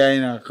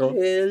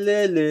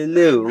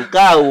 Elelele nke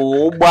a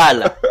wụ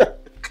ụgbọala.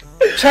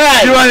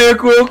 Chiwa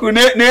na-ekwu okwu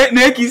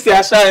na-ekisi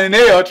ashine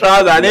na-eyo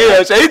trouser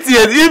na-eyo cha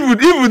ibu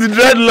the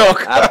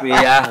dreadlock. Apụ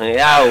ya ahụ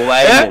ya ụwa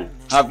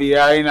Apụ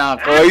ya anyị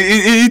na-akọ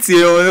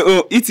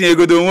itinye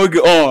egodo onwe gị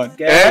on.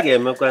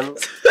 Ga-emekwa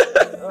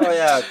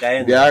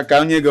bịa ka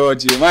onye gị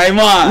ọjị my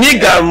man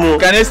nịga mụ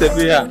ka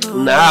na-esefe ha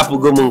na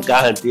hapụgo m nke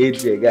ahụ nte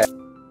eji ega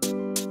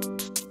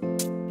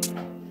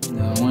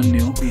na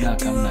nwanne okwu ya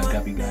ka m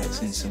na-agabiga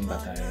since m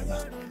batara ebe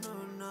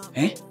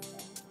a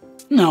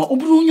na ọ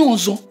bụrụ onye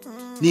ọzọ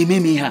na-eme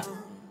m ihe a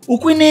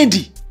okwe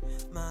na-edi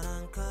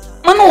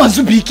mana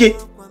wazubu ike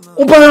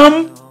ụbara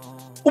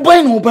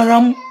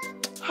m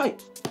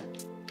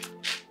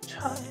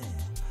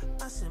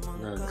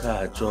na nke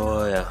a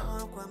chọọ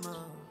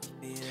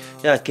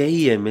ya ka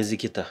ihe emezi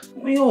kịta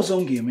ihe ọzọ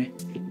m ga-eme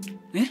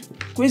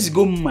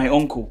kwezigo m my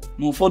uncle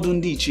na ụfọdụ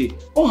ndị ichie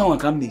ọ ha nwa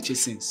ka m na-eche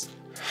since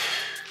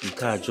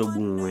nke a jọgbu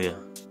onwe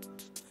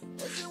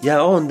ya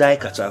ọ ndị anyị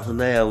kacha ahụ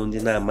na ya ndị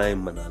na-amaghị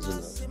mma n'azụ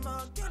na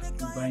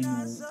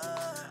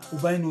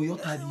Ubaino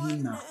yọtara ihe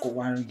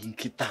na-akọwara gị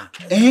kịta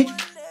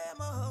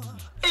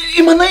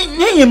ị ma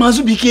na-enye m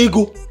Azụbụike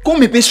ego ka o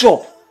mepee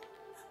shop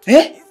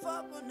ihe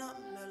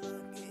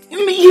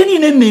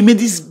niile m na-eme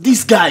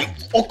this guy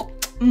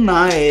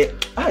nna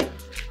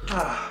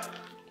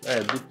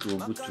butuo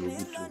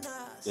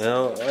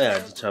ọ ya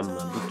adịcha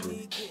mma butuo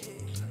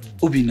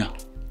Obinna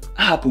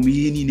ahapụ m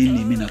ihe niile m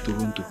na-eme na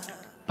Toronto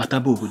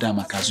bataba obodo a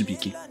maka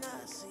Azụbụike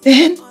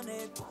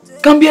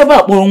ka m bịa ebe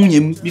a kpọrọ nwunye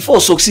m before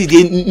succeed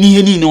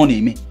n'ihe niile ọ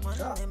na-eme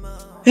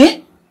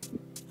he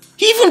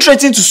even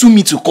threatened to sue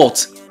me to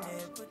court.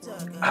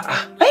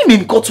 I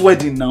mean court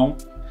wedding now.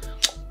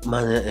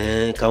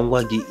 Mana ka m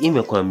gwa gị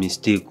imekwa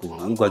mistake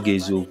ngwa gị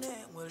eziokwu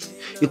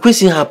ị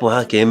kwesịghị hapụ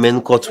ha ka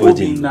emen court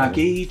wedding. Obinna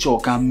ka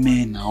ịchọ ka m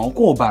mee na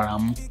ọkwa ọbara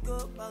m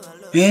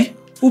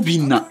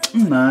Obinna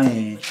nna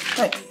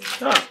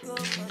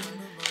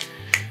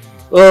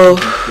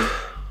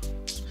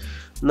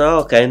na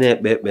ọ ka anyị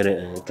na-ekpe ekpere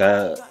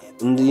ka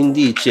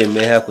ndị ichie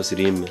mee ha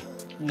kwesịrị ime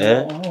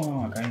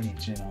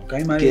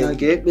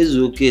ka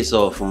ekpezuo kesi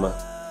ọfụma.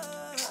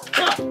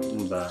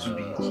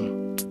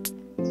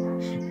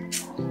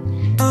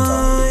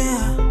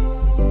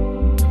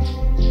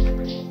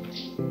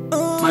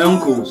 My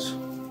uncles,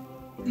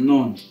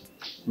 none.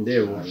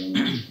 There were.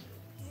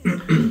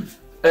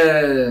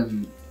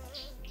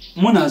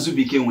 Mụ na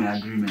Azụbụike nwere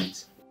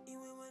agreement.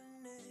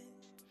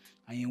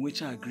 Anyị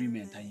enwecha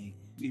agreement anyị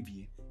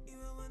kpebie.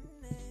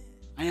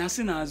 Anyị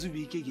asị na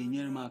Azụbụike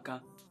ga-enyere m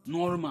aka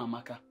n'ọrụ m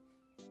amaka.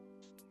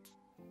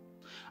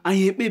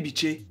 Anyị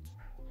ekpebiche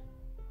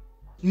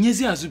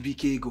nyezi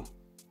Azụbụike ego.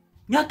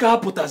 Ya ka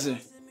apụtaziri.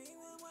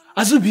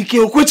 Azụbụike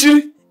o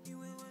kwechiri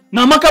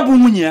na Amaka bụ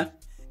nwunye ya.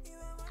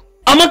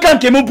 Amaka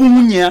nke m bụ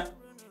nwunye ya.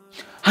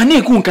 Ha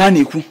na-ekwu nke a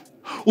na-ekwu.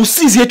 O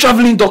sizie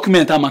traveling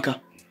document Amaka.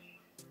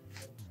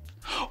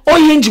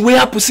 Onye nji wee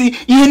hapụsị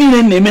ihe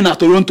niile na-eme na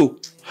Toronto.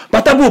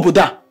 Bataba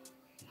obodo a.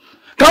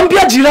 Ka m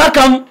bịa jiri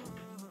aka m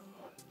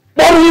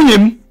kpọrọ nwunye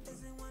m.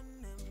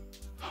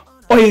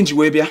 Onye nji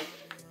wee bịa.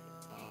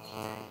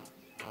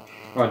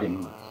 Ọ dị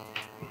mma.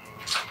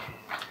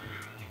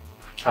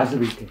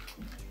 Azụbụike.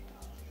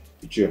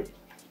 Ichie.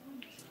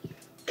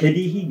 Kedu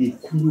ihe ị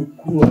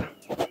ga-ekwu a?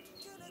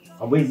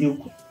 Ọ bụ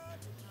eziokwu.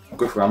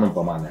 Okafor anụ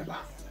mpama n'ebe a.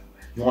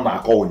 Ọ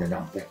na-akọ ụnyanya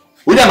mpụ.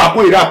 Onye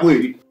na-akpọ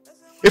iri.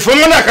 Efe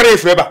onye na-akara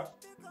efe ebe a.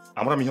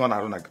 Amara m ihe ọ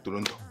na-arụ na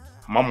Toronto.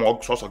 Ama m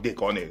sọsọ gị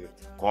ka ọ na-ere.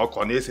 Ka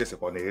ọ na-ese ese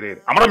ka ọ na-ere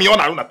ere. Amara m ihe ọ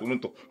na-arụ na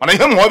Toronto. Mana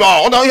ihe m hụ ebe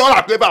a, ihe ọ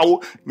na-akụ ebe a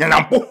wụ nyanya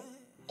mpụ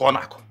ka ọ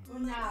na-akụ.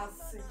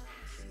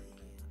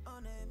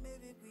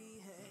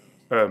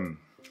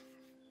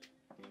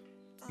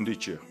 Ndị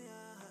ichie,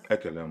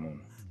 ekele m unu.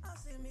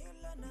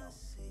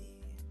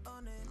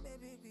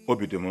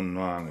 Obi dị m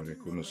nnọọ aṅụrị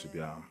ka unu si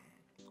bịa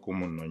ka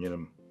ụmụ nọnyere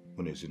m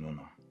unu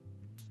ezinụlọ.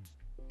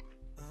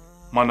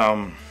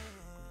 Mana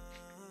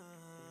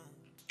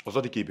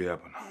ọzọ dịka ibe ya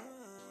bụ na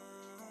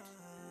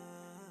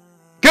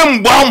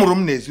kemgbe a mụrụ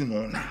m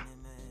n'ezinụlọ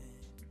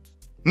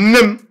nne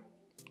m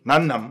na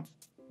nna m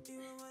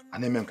a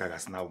na-eme nka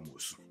gasị na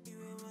ụmụosu.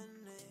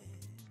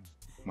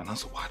 Mana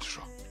nsogbu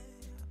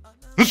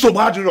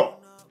adịrọ.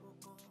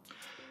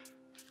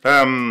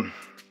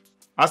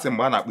 A sị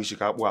mgbe a na-akpụ isi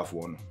ka akpụ afụ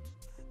ọnụ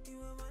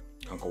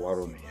ka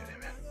nkọwara ụnụ ihe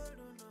na-eme.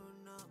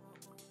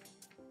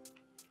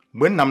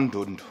 Mgbe nna m dị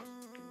ndụ,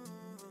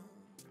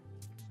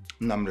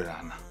 nna m rere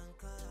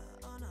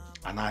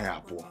anaghị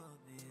abụọ.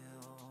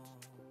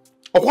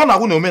 Ọkwa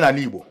na-agwụ na omenala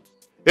Igbo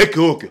eke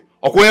oke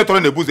ọkwa onye tọrọ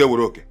na-ebuze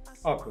were oke.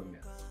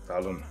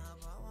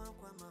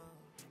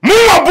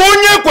 Mụnwa bụ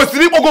onye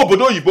kwesịrị ịkpọga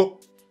obodo oyibo,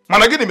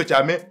 mana gịnị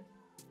mechara mee?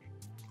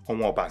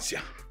 Ọnwa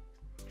ọbansịa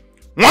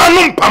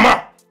nwanụ mpama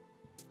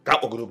ka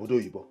akpọgoro obodo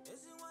oyibo.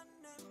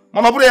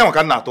 Mana ọ bụrụ ya nwa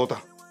ka m na-atụ ụta,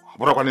 ọ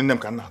bụrụkwa nne m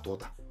ka m na-atụ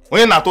ụta.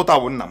 Onye na-atụ ụta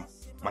bụ nna m.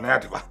 mana ya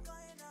dịba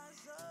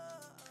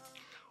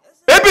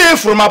ebe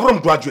from abụrụ m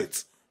graduate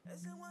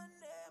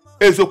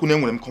eziokwu na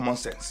enwere m common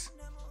sense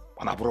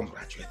mana abụrụ m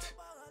graduate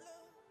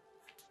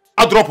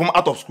a drop m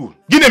out of school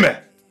gịnị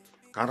mere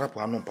ka m rapụ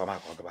anụ mpa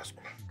maka ọ gaba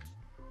school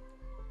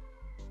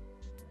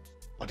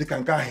ọ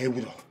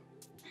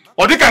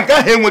dịka nke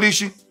ahụ enwere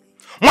isi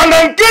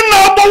mana nke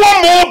na-agbawa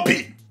m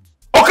obi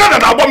ọkada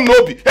na-agba m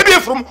n'obi ebe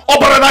efuru m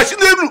ọbara na isi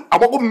n'elu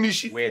agbago m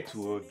n'isi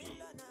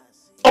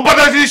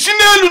ọbara na isi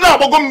n'elu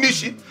na-agbago m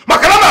n'isi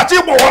maka na na-achọ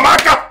ịgbawa m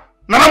aka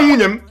nara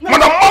nwunye m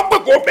mana mma kwe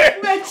ka o mee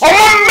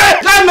ọma mme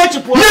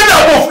ihe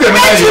na-agba ofu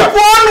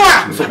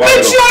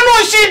mechie ọnụ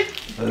oshi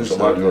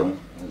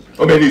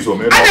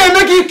a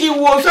na-eme gị ike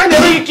iwu ozu a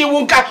na-eme gị ike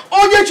iwu nka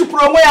onye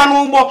chụpụrụ onwe ya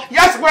n'ụgbọ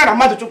ya sịkwara na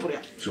mmadụ chụpụrụ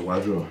ya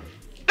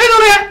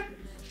ịnụrụ ya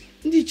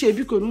ndị ichie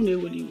biko na unu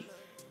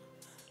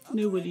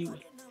ewere iwe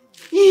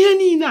ihe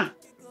niile a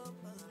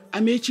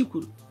Amaechi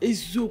kwuru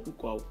eziokwu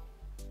ka ọwụ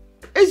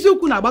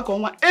eziokwu na-agbakọ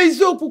ọnwa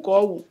eziokwu ka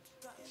ọwụ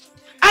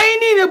anyị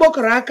niile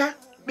gbakọrọ aka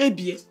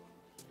kpebie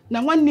na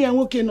nwanne ya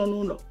nwoke nọ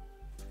n'ụlọ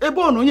ebe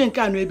ọ na onye nke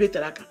anọ ebe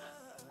tere aka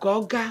ka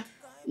ọ gaa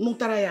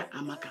nụtara ya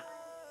Amaka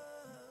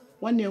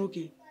nwanne ya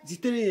nwoke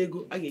zitere ya ego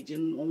a ga-eje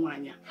n'ọnwa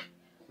anya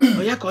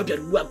ọ ya ka ọ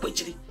bịara ugbu a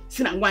kpechiri si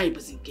na nwaanyị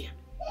bụzi nke ya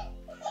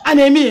a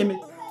na-eme ya eme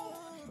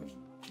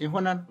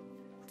ịhụnanụ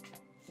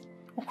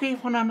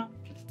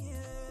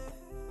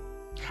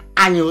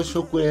anyị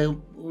osokwe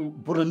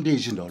bụrụ ndị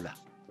ezinụlọ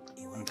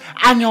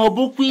anyị ọ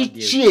bụkwa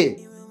ichie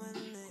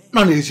nọ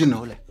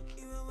n'ezinụlọ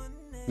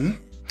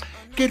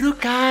kedu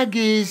ka a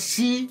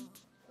ga-esi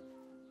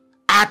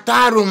atọ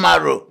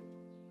arụmarụ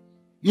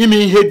ime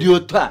ihe dị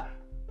otu a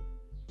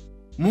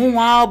mụ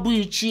nwa bụ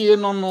ichie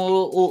nọ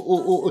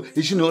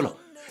n'ezinụlọ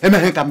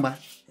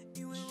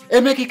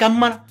emeghị ka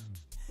mara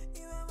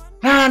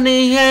naanị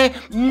ihe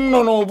m nọ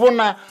n'ụbụ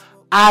na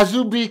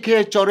Azụbụike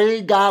chọrọ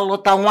ịga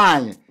lụta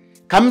nwaanyị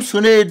ka m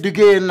so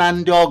na-eduga na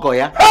ndị ọgọ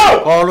ya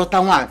ka ọ lụta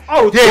nwaanyị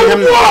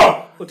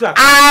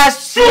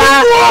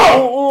asịa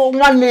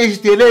nwanne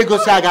ezitere ego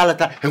si aga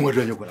lụta enwere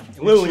onye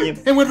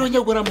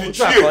gwara m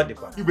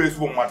ibe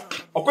ezigbo mmadụ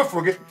ọ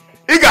kwefuru gị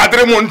ị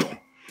ga-adịrị m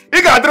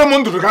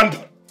ndụ ka ndụ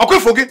ọ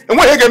kwefuru gị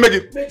enweghị ga-eme gị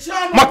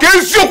maka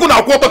eziokwu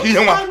na-akwụ ọtọ ka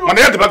ihe nwa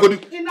mana ya dịbagodi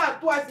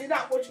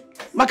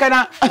maka na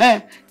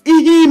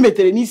ihe ị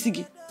metere n'isi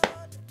gị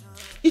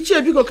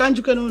ichie biko ka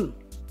njikọ n'ụlọ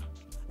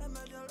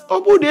ọ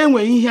bụrụ na enwe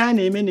ihe a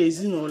na-eme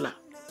n'ezinụlọ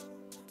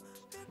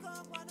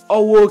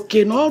ọwa oke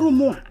na ọrụ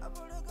mụa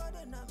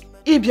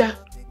ịbịa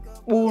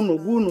kpọọ unu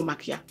gwa unu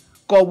maka ya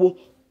ka ọ bụ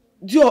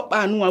diọkpa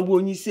anụnwa bụ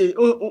onye isi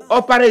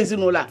ọpara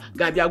ezinụlọ a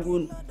ga-abịa gwa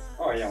unu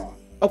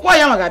ọkwa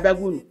ya nwa ga-abịa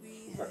gwa unu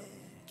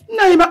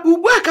nna anyị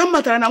ugbu a ka m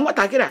matara na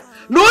nwatakịrị a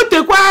na o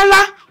tekwala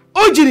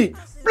o jiri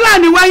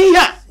plan nwa ihe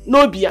a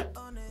n'obi ya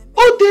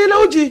o teela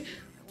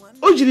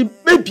o jiri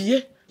kpebie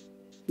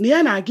na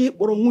ya na-aga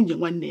ịkpọrọ nwunye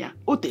nwanne ya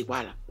o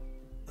tekwala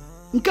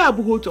nke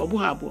abụghị otu ọ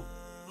bụghị abụọ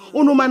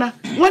unu mana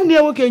nwanne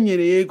ya nwoke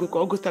nyere ya ego ka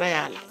ọ gụtara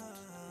ya ala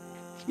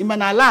ịma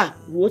na ala a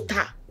ruo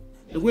taa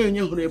enweghị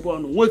onye hụrụ ebe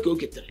ọnụ nwoke o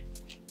getere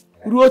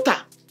ruo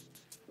taa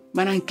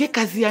mana nke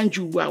kazi ya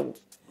njọ ugbu a wụ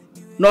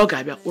na ọ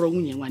ga-abịa kpọrọ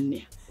nwunye nwanne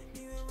ya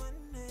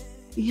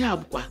ihe a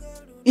bụkwa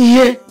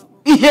ihe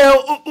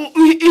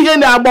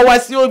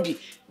na-agbawasị obi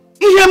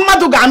ihe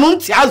mmadụ ga-anụ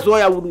ntị azụọ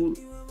ya wuruwuru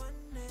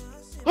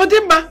ọ dị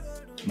mma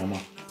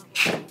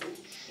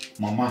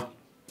mama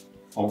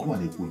ọgụma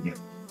na-ekwu ihe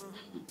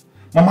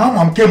mama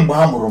ama m kemgbe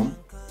a mụrụ m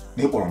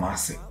na ịkpọrọ m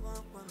asị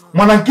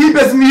mana nke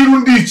ibezi n'iru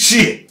ndị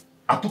ichie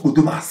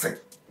atụkodo m asị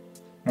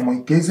mama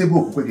nke eze ebe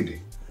okwukwe gị dị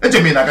eje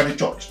m ị na-aga dị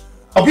chọọchị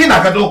ọ bụ ị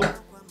na-aga dị ụka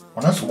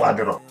mana nsogbu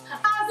adịrọ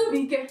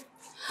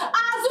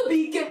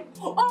Azụbụike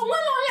o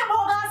nweghị onye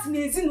kpọrọ gị asị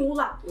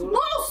n'ezinụlọ a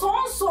n'ọsọ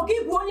nsọ gị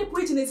bụ onye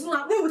pụrụ iche n'ezinụlọ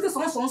a na-eweta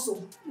sọnsọ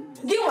nsogbu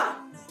gị nwa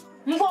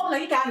mgbe ọbụla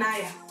gị ka a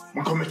na-aya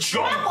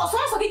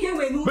sọnsọ gị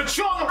ga-ewe n'ụlọ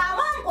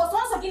ama mpọ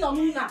sọnsọ gị nọ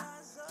n'ụlọ a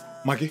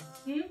ma gị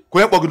ka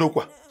onye kpọrọ gị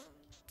n'okwu a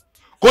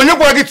ka onye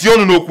gwara gị tinye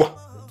ọnụ n'okwu a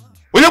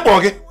onye kpọrọ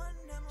gị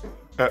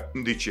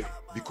ndị ichie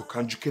biko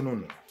ka njuke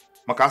n'ụlọ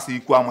maka asị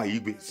ikwu amaghị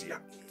igwe si ya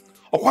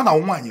ọkwa na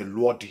nwaanyị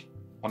lụọ di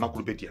ọ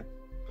nakwurube di ya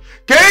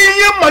ka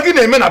ihe mma gị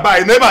na-eme na be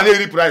anyị n'ebe a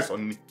na-eri price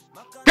nri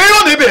ka ihe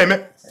ọ na-ebe eme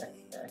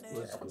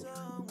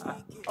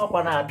ọkwa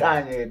na-ada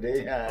anyị dị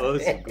ihe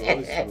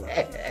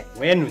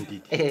nweenụ ndidi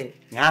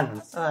ṅanụ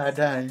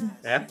ada anyị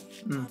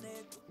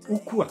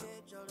ukwu a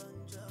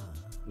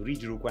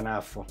orijirikwa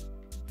n'afọ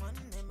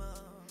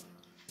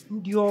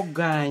ndị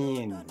ọgọ anyị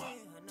nọ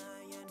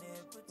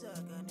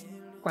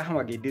kwa ha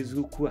ga-edezi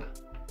okwu a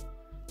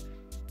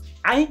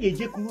anyị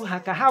ga-ejekwuru ha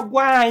ka ha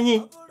gwa anyị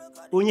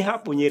onye ha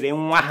kpọnyere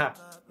nwa ha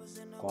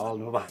ka ọ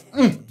lụba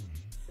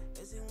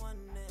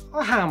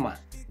ọha ma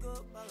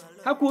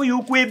ha kwuo ya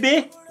okwu ebe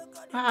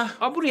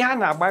ọ bụrụ ha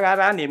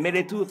na-agbaghara a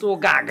na-emerịta ụtọ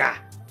gaga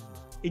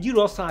ejiri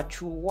ọsọ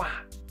achụ ụwa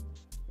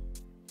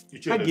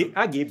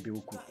a ga-ebe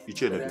okwu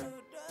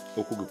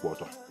okwu gị kwụ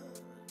ọtọ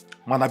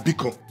mana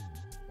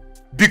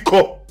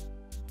biko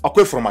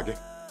ọkwa efuru ma gị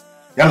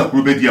Ya na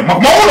prube dia. Ma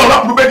wo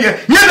na prube dia.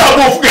 Nye na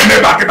bo fu eme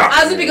ba kita.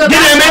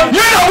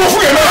 Nye na bo fu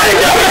eme.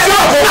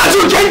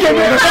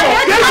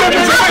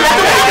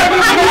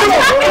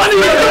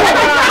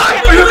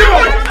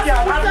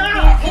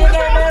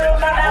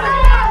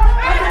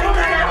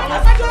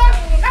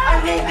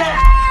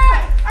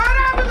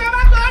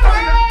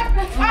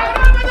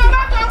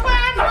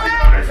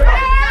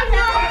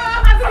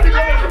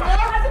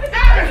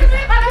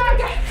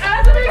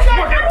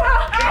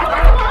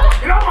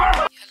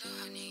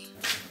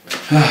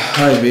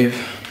 Hi, babe.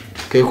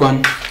 Okay,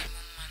 Kwan.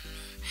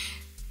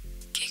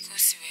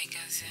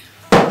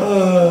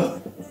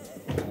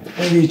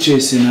 Maybe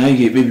chasing I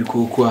get baby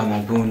Coco and a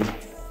bone.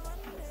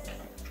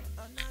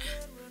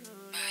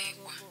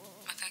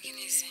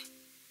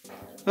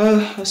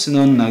 That's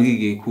no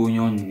naggy coon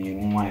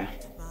in my.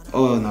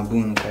 Oh, na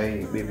boon,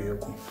 baby.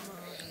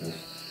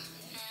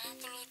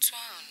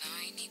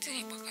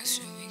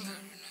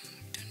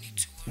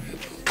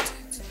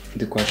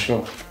 The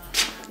question.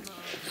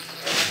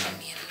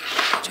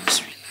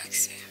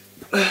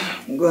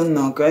 Go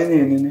now, can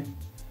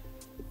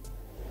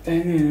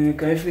you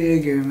feel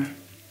again?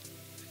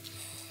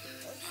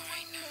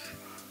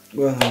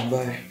 Go on, bye.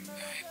 Bye,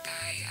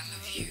 I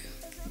love you.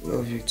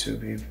 Love you too,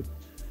 babe.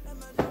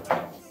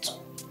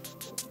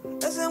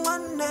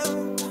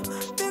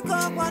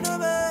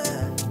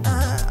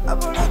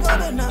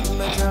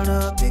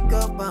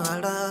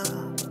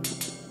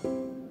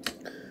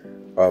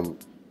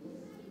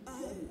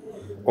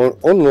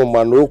 Unu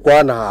mana okwu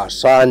a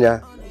na-asọ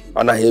anya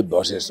anaghị ebe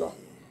ọsịsọ.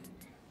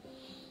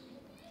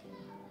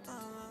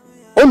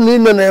 Unu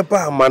niile n'ebe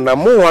a mana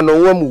mụnwa na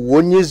onwe m wu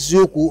onye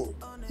eziokwu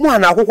mụ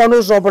na akwụkwọ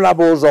n'ụzọ ọbụla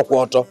bụ ụzọ kwụ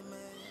ọtọ.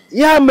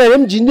 Ya mere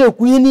m ji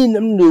na-ekwu ihe niile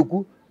m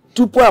na-ekwu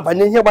tupu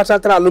abanye ihe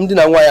gbasatara alụmdi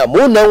na nwaanyị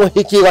ma unu enweghị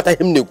ike ịghọta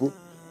ihe m na-ekwu.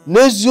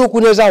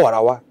 N'eziokwu n'eze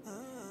awarawa.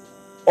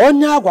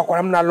 Onye a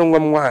gwakwara m na alụ nwa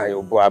m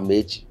nwaanyị bụ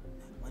Amaechi.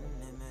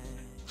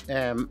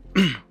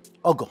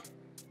 Ogo.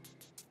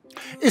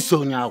 Iso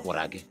onye a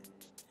gwara gị.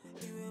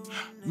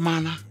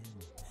 Mana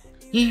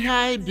ihe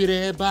anyị biri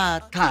ebe a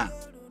taa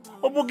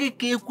ọ bụghị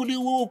ka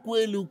ekwuliwe okwu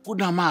elu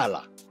kwuda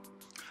mala.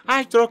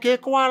 Anyị chọrọ ka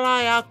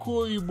ịkọwara ya akụ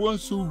oyibo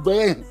nsogbu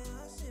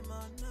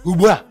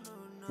ugbu a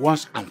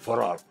once and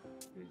for all.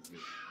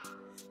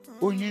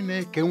 Onye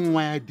na-eke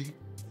nwa ya di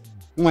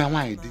nwa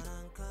nwaanyị di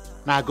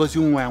na-agọzi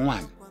nwa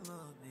nwaanyị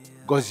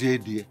gọzie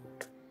di ya.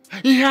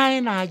 Ihe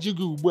anyị na-ajụ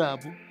gị ugbu a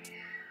bụ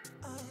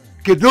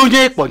kedu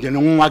onye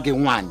ịkpọjere nwa gị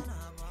nwaanyị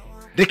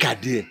dịka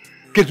di?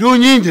 Kedu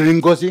onye nyere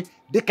ngozi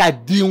dịka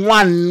di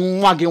nwa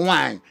gị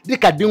nwaanyị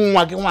dịka di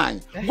nwa gị nwaanyị?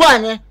 Gwa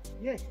anyị.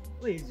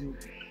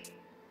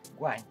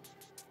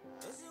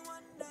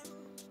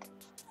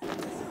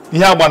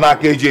 Ihe agba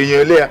n'aka eji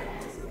enyele ya.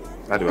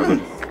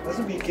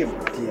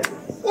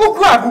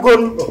 Okwu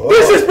agụgolu.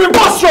 This is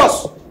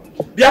preposterous.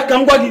 Bịa ka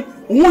m gwa gị,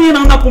 onwe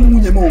na-anapụ m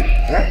nwunye m.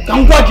 Ka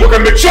m gwa gị. Oke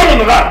mechie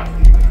ọnụ na.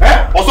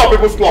 Ọsọ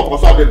People's Club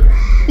ọsọ gị.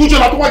 Uche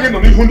na-atụkwa gị nọ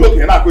n'ihu ndị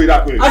okenye na-akụghịrị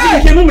akụghịrị. Asị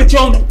ike m mechie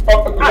ọnụ.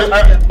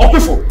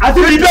 Ọkụfụ.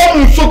 Ide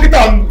nso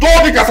kịta ndọ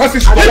dị ka sasị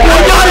sụọ.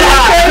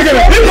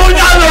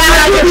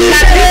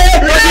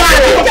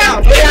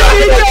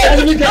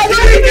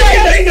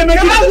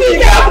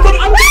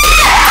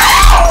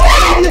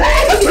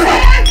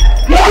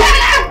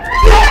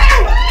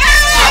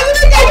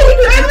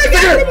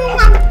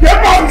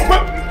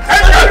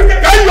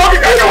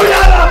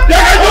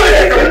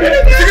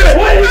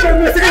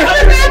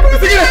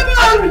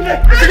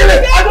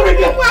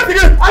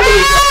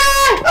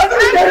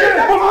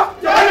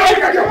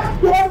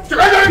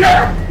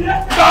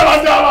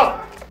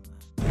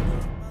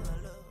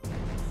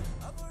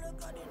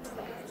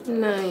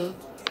 Nai,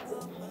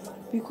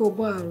 biko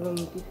gbaghara m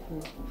biko.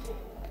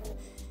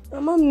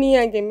 Ama m na ihe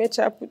a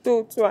ga-emechapụta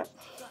otu a.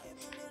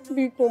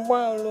 Biko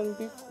gbaghara m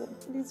biko.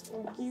 Please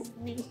forgive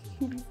me.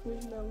 Biko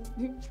na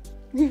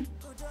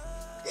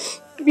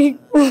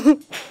biko.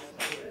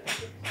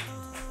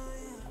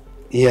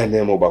 Ihe a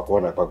na-eme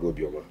ọgbakọ na-akpago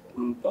obiọma.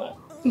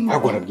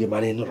 Agwara m gị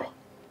mara ị nụrụ.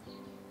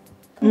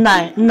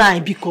 Nna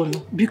biko nụ,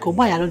 biko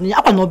gbaghara nụ,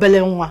 akwa na obele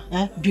nwa,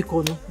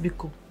 biko nụ,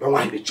 biko. Na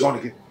nwaanyị mechie ọnụ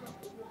gị.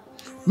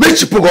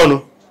 Mechipụ gị ọnụ.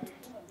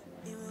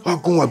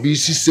 Ọgụ nwa bụ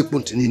isi sekpụ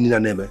ntị niile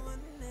na-eme.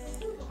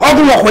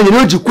 Ọgụ nwa kwanyere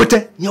o ji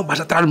kwete ihe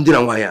gbasatara alụmdi na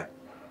nwaanyị a.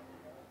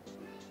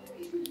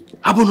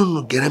 Abụrụ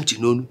nụ gere m ntị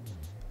n'onu.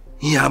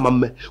 Ihe ama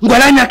mme.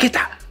 Ngwara anya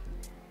kịta.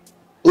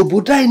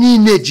 Obodo anyị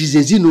niile ejizi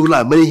ezinụlọ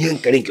a mere ihe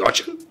nkiri nke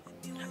ọchị.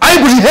 Anyị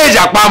bụzi ihe eji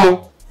akpa amụ.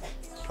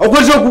 Ọgwụ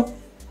eziokwu.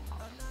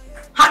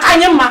 Ha ka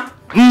anyị mma.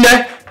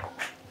 Nne,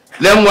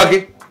 lee nwa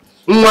gị.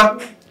 Nwa,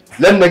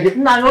 lee nne gị.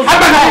 Nna anyị.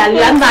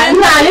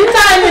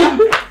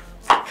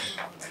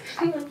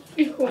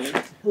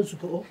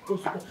 Ozugbo.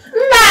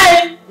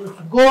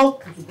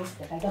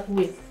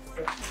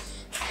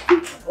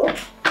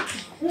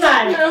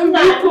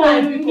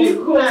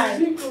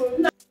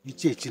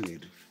 Ichechi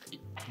na-edu.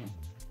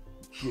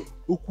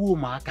 Okwu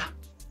ụmụaka.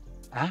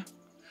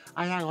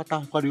 Anyị aghọta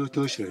nkwari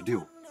otu o siri dị.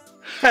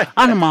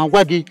 Ana m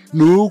agwa gị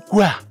na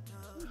okwu a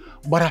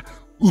gbara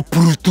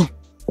upurutu.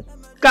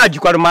 Ka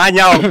jikwara m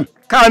anya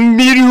ka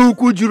mmiri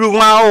ukwu juru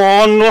nwa ahụ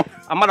ọnụ.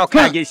 amara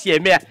ka ga-esi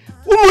eme ya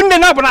ụmụnne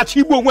na-abụna chi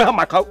igbo onwe ha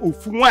maka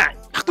ofu nwaanyị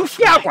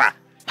tụfie akwa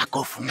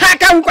ha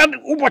ka nkwa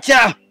ụbọchị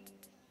ahụ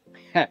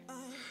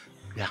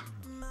ya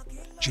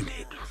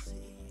Chinedu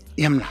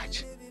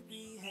Imnaji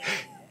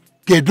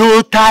kedu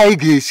otu anyị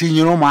ga-esi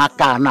nyere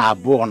ụmụaka na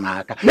abụọ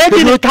n'aka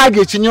kedu otu anyị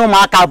ga-esi nyere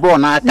ụmụaka abụọ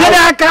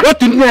n'aka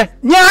otu nne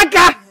nye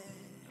aka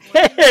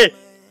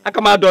aka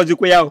m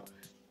adọzikwa ya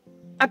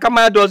aka m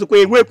adọzikwa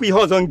enwekwa ihe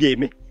ọzọ m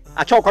ga-eme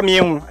achọkwa m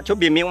ịnwụ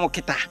achọbeghị m ịnwụ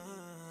kịta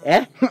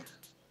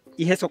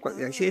ihe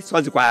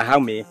sọzikwa ha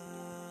mee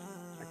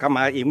aka m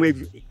enwe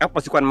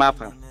akpọsikwana m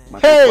afa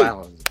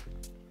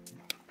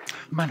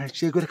mana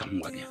chegoro ka m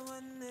gwa gị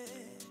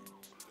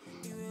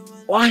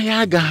ọhịa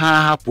agaghị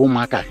ahapụ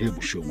ụmụaka ha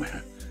egbuchi onwe ha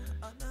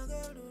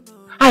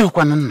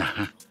ahụkwana nna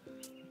ha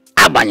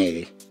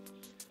agbanyeghị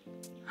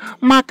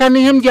maka na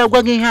ihe m ji agwa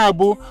gị ihe a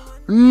bụ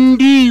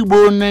ndị Igbo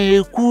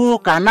na-ekwu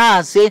ka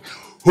na-asị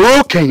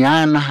okenye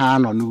anaghị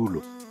anọ n'ụlọ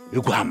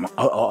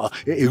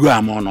egwu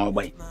ama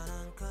n'ọgba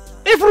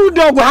ifuru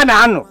ụdị ọgwụ ha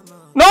na-anọ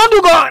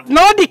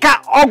na ọ dị ka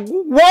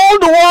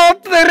World War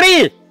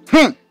III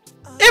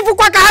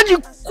ifukwa ka ha ji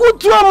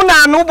kutuo m na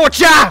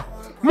n'ụbọchị ahụ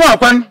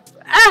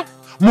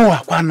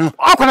mụwakwanụ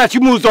ọkwana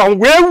Chimụzọ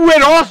wee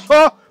were ọsọ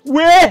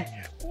wee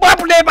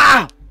gbapụ n'ebe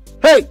ahụ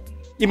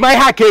ịma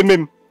ihe aka eme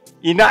m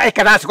ị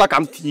na-ekere asịkwa ka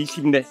m tinye isi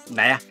m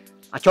na ya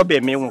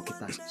achọbeghị m ịnwụ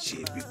kịta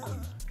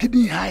kedu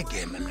ihe anyị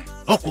ga-eme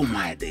ọkwa ụmụ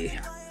anyị dị ihe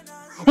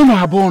ụmụ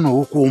abụọ na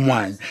ụkwụ ụmụ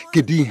anyị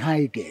kedu ihe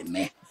anyị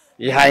ga-eme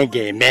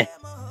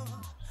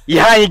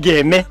ihe anyị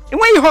ga-eme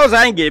enweghị ihe ọzọ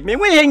anyị ga-eme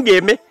enweghị ihe m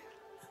ga-eme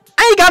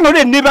anyị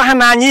ga-anọrọ n'ebe ha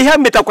n'anya ihe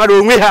metakwara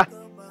onwe ha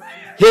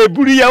ha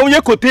eburu ya onye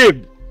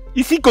kotebu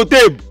isi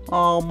kotebu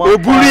o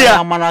buru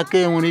ya mana ka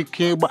enwere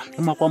ike ịgba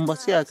makwa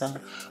mbọsị ya ka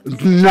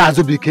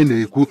Azụbụike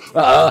na-ekwu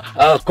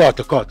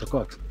kọtụ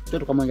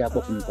ka m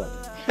ga-akpọpụ m kọtụ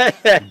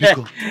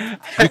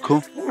biko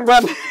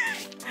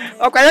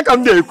ọkwa ya ka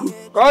m na-ekwu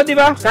ka ọ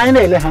dịba ka anyị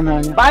na-ele ha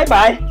n'anya bye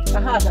bye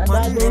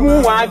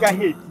nwa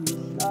agaghị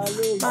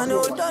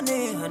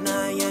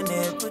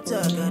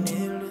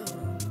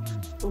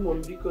ụmụ m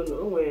biko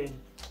o nwere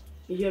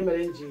ihe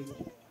mere m ji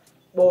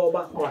kpọọ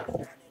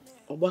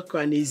ọgbakọ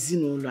a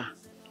n'ezinụlọ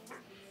a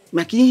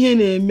maka ihe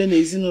na-eme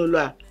n'ezinụlọ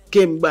a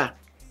kemgbe a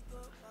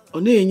ọ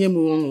na-enye m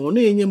ọṅụ ọ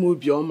na-enye m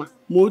obi ọma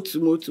ma otu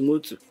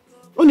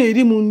ọ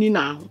na-eri m nri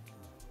n'ahụ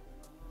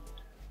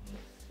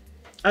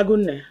agụ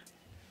nne ya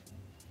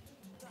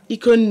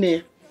iko nne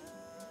ya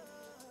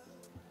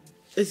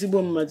ezigbo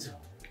mmadụ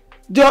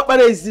dị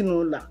ọkpara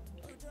ezinụlọ a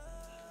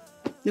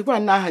dịkwa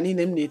nna aha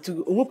niile m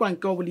na-etugo onwekwa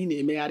nke ọ bụla ị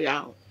na-emegharị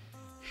ahụ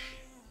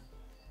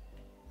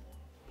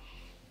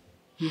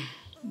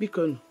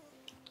biko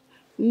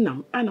nna m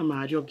ana m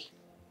arịọ gị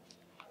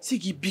si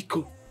gị biko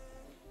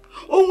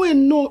onwe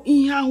nnọọ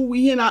ihe ahụ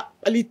ihe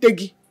na-akpalite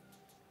gị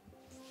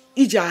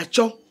iji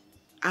achọ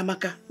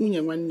Amaka nwunye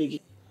nwanne gị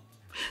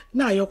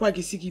na-ayọkwa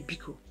gị si gị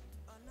biko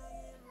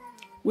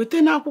weta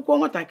n'akwụkwọ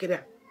nwatakịrị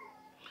a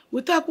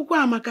weta akwụkwọ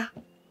Amaka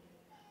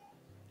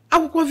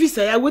akwụkwọ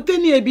visa ya weta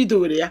na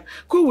ebidowere ya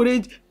ka o were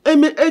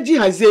eji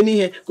hazie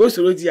n'ihe ka o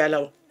soro di ya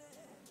lawa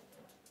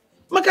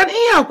maka na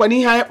ihe akwa na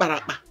ihe anyị kpara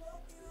akpa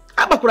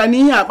akpakwara na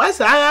ihe akpa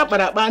sị agha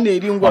akpara akpa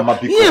na-eri ngwa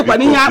ihe kwa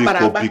na ihe akpara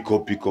akpa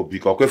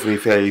biko ọ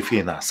kwefere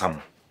ife na-asa m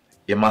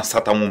ịma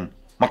satanwu m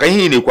maka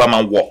ihe ị na-ekwu ama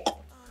wọk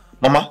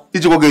mama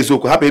iji gwa gị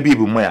eziokwu hapụ ebe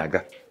ibu mmanya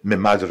aga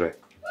mmemme ajụrụ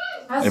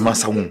ịma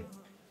sanwu m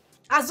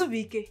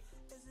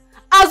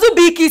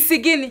Azụbụike isi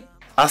gịnị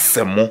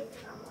asị m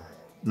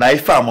na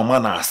ife a mama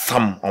na-asa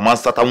m ọma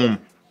satanwu m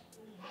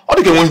ọ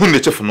dị ka enwe ihu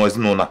na-echefu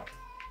n'ezinụlọ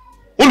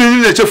unu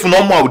niile na-echefu na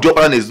ọmụ ụdị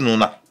ọkpara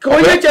n'ezinụlọ ka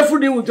onye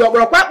chefuru iwu dị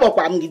ọkpara kwa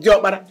akpọkwa m gị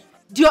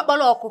dị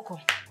ọkpara ọkụkọ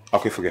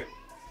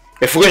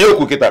efuge ihe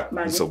okwu kịta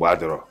nsogbu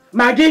adịrọ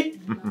ma gị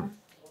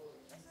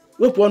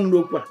wepụ ọnụ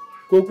n'okwu a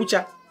ka o kwucha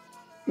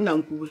nna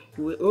m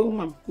kwuwe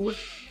nwa m kwuwe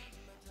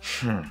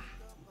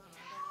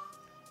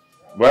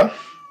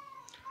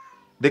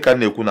dịka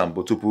na-ekwu na mbụ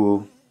tupu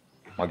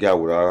ma gị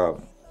awụrụ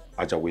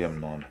aja wunye m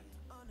n'ọnụ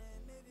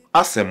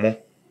asị m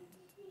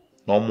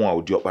na ọmụ a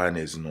ụdị ọkpara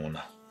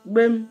n'ezinụlọ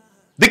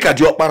dịka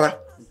diọkpara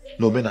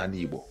na omenala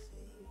Igbo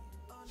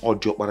ọ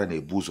diọkpara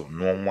na-ebu ụzọ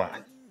nụọ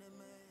nwaanyị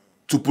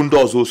tupu ndị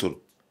ọzọ usoro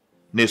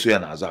na-eso ya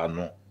n'azụ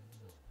anụ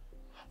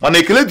mana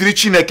ekele dịrị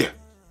Chineke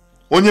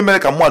onye mere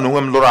ka mụ na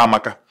onwe m lụrụ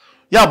Amaka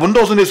ya bụ ndị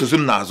ọzọ na-esozi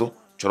m n'azụ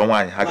chọrọ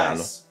nwaanyị ha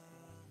ga-alụ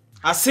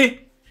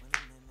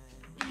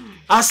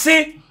asị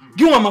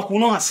gị nwa maka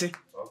ụnọ asị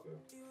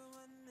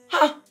ha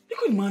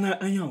biko dị mana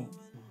anya o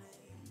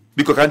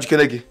biko ka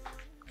njikere gị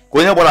ka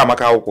onye gbara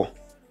Amaka akwụkwọ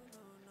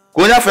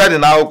ka onye afọ ya dị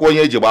n'akwụkwọ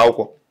onye eji gba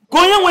akwụkwọ ka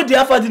onye nwe dị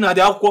afọ dị na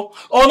dị akwụkwọ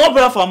ọ na ọ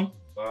bụrụ afọ m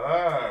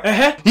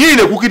ihe ị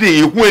na-ekwukide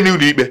ya ekwunye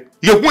n'ụlọ ikpe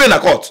ị ga-ekwunye na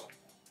kọt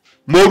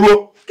ma o ruo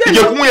ị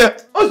ga-ekwunye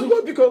ozugbo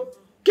biko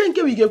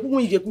nke ị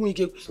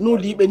ga-ekwunye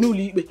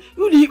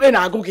n'ụlọ ikpe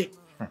na-agụ gị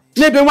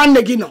n'ebe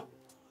nwanne gị nọ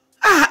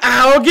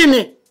ahụ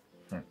gịnị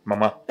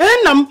mama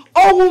nna m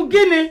ọwụ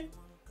gịnị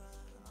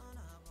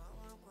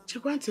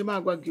chekwa ntị m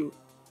agwa gị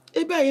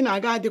ebe anyị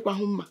na-aga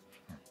adịkwaghị mma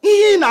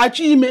ihe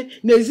na-achọ ime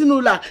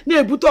n'ezinụlọ a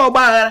na-ebute ọgba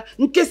aghara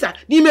nkesa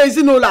n'ime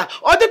ezinụlọ a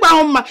ọ dịkwa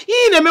ahụ mma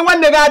ihe na-eme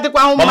nwanne gị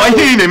adịkwa ahụ mma mama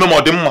ihe na-eme ma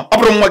ọ dị mma ọ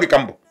bụrụ nwa gị ka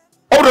mbụ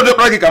ọ bụrụ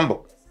dịkwa gị ka mbụ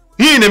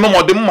ihe na-eme ma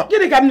ọ dị mma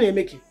gịnị ka m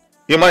na-eme gị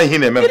ịma ihe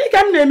na-eme gịnị ka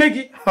m na-eme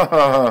gị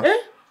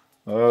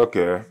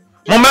okay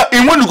mama ị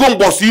nwenugo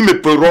mgbọsị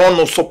imepere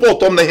ọnụ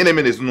sọpọtụ m na ihe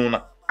na-eme n'ezinụlọ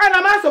ana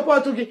m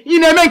asọpọtụ gị ị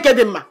na-eme nke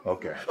dị mma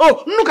okay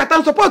nnukata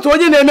nsọpọtụ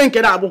onye na-eme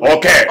nke na-abụ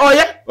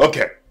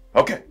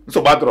okay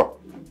nsogbu adịrọ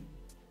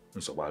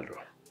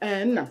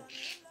nna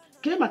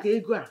kee maka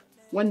ego a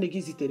nwanne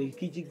gị zitere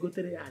ka iji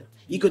gotere ya ala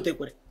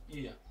igotekwere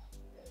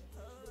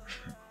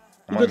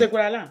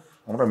ala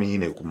amara m ihe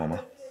na-ekwu mama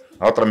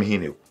aghọtara m ihe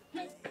na-ekwu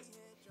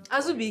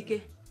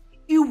Azụbụike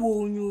iwe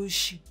onye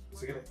oshi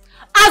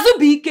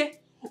Azụbụike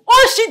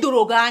oshi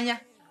doro gị anya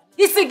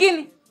isi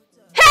gịnị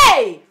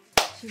hey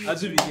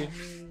Azụbụike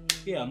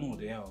ị anụ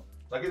ụdị ya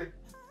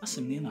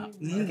asị m na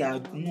ị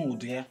ga-anụ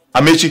ụdị ya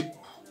Amechi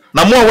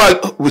na mụ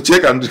ọwa wechie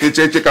ka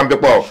ncheche ka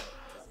mbịakwa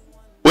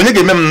onye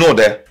ga-eme m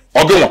n'ụda ya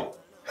ọ gị nwa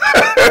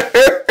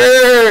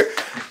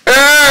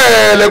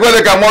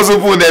lekwele ka mọzụ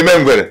bụ na-eme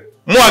ngwere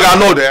mụọ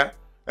ga-anụ ụda ya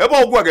ebe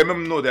ọgwụ a ga-eme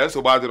m n'ụda ya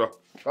nsogbu adịrọ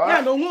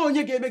ya na onwe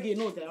onye ga-eme gị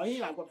n'ụda ya onye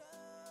na-agwa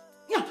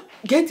ya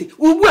gee ntị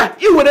ugbu a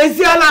ị were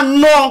eziala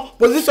nnọọ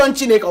pozishọn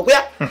Chineke ọkwa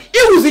ya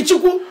iwuzi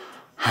Chukwu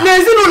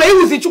n'ezinụlọ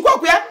iwuzi Chukwu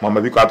ọkwa ya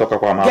mama biko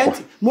atọkakwa m akwa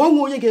ma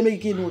onwe onye ga-eme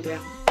gị n'ụda ya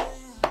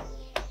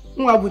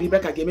nwa gburu ibe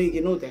ka ga-eme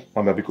gị n'ụda ya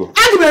mama biko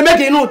aga m eme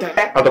gị n'ụda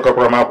ya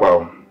atọkakwara m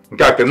akwa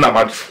nke a ke nna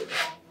mmadụ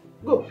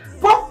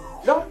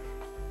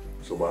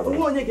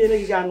onwe onye ga-eme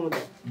gị gaa n'ụda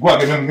gwa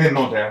ga-eme m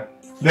n'ụda ya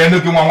lee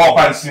gị nwa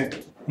ọpa nsị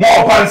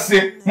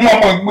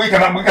nwa mgbe ike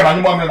na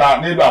anyị mamịrị na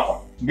n'elu akwa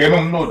ga-eme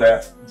m n'ụda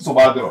ya nsogbu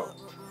adịrọ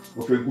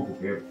ofe nkwupụ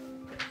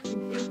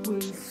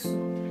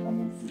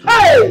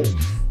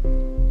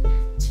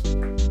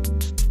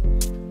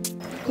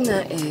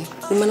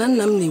ka mana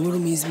nna m na-ewere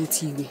m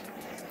ezigbote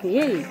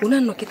iwe ụna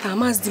nnọkịta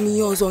amazi m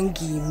ihe ọzọ m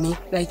ga-eme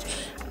like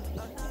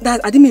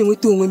adị m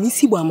enweta onwe m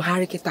isi gba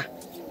amagharị kịta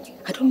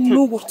I don't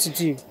know what to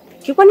do.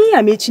 Kekwana ihe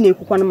Amechi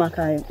na-ekwukwana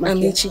maka ya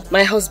Amechi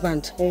my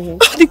husband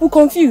dịkwu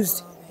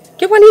confused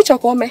kekwana ịchọ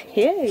ka o mee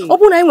ọ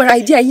bụrụ na anyị nwere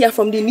idea here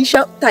from the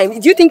initial time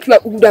do you think we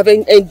would have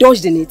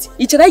indulged in it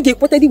ị chere anyị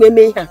ga-ekweta dị wee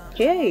mee ihe a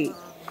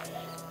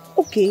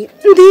okay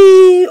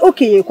ndị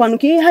okenye kwanụ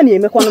ka ihe ha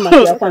na-emekwanụ maka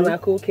ya kwanụ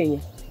aka okenye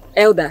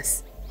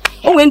elders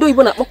o nwere ndị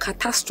oyibo na-akpọ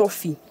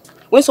catastrophe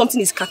when something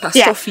is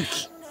catastrophic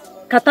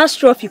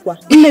catastrophe kwa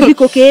nne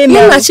biko ka eme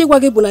ya na-achị gwa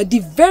gị bụ na the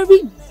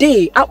very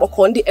day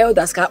akpọkọ ndị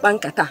elders ka akpa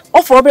nkata ọ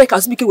fọrọ obere ka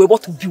Azụbụike wee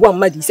gbọtụ biwa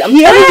mmadụ isi I'm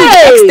telling you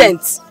the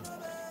extent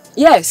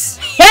yes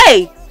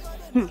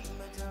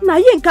na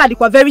ihe nke a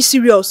dịkwa very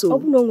serious ọ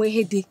bụ na onwe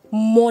ihe dị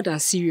more than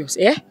serious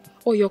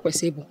ọ ya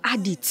kwesịrị bụ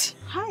add it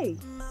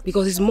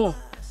because it's more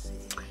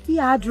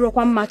ihe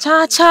adịrọkwa mma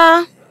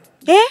chaa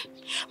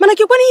mana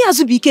kekwana ihe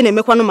Azụbụike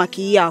na-emekwanụ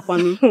maka ihe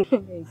akwanụ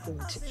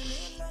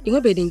ị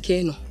nwebeghị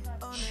nke nọ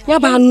ya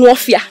bụ anụ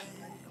ọfịa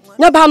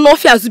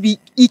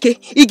Azụbụike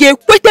ị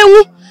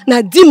ga-ekwetenwu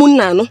na di m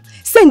nna anụ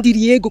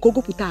sendiri ya ego ka o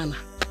gopụta ana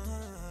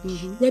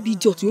ya bụ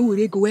iji otu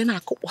were ego wee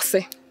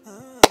na-akụkpọsị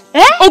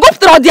o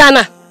gopụtara ọdị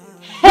ana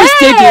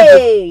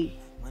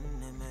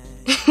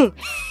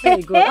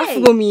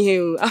afụgo m ihe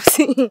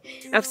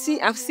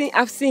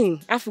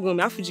afụgo m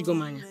afụjigo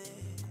m anya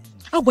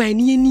agwa ya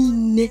na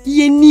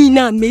ihe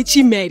niile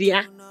Amechi mere ya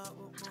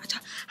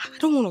I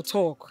don't want to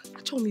talk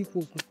achọghị m ikwu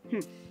okwu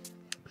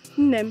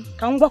nne m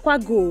ka m gwakwa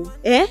gị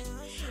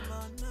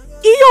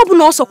ihe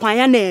ọbụla ọ sọkwa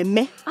ya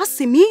na-eme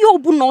asị m ihe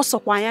ọbụla ọ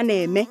sọkwa ya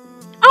na-eme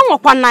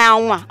anwakwana ya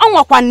nwa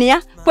anwakwana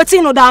ya kweta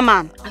ịnụ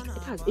daman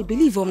I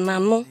believe m na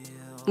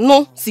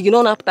nụ si gị na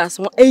ọ na-apụta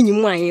asị enyi m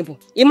nwaanyị bụ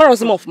ị mara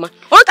ọzọ m ọfụma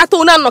ọ kata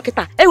one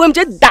nnọkịta ewe m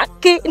je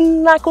dake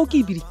n'aka oke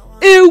ibiri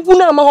egwu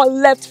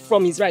na-amaghọ left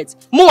from his right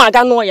mụ nwa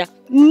aga nụọ ya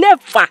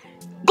never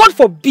God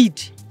forbid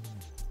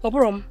ọ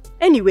bụrụ m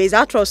anyways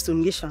I trust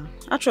m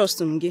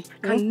gị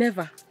can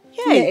never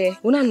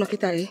one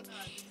nnọkịta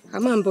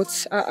Aman, but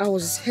I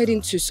was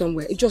heading to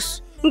somewhere. It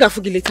just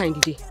ngafu gị later in the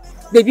day.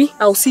 Baby,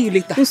 I'll see you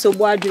later.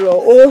 Nsogbu adịrọ.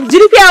 Oh,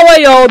 jiri kwa awa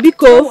yo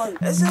biko.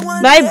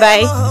 Bye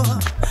bye.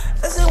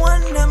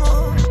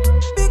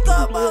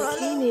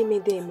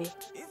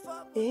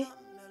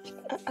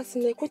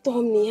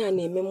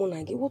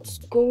 What's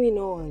going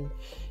on?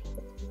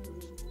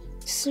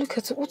 Just look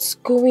at what's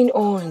going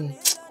on.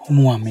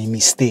 Omo, I made a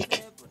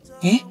mistake.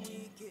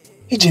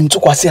 Ije m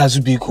tụkwasị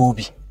Azụbụike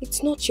obi.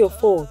 It's not your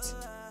fault.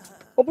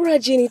 Obura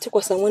Jenny took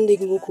us one day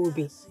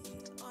Gokobi.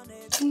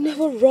 It's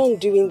never wrong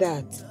doing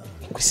that.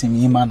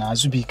 Kwesịrị ịma na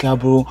Azụbụike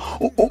abụrụ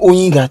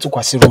onye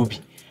ga-atụkwasịrị obi.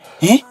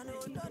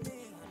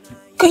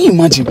 Can you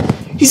imagine?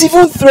 He's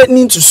even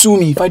threatening to sue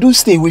me if I don't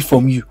stay away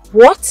from you.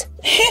 What?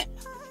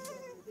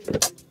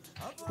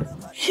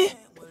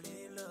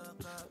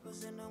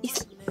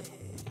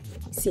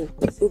 See,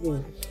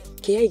 Ubin,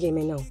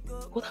 now.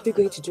 What are we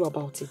going to do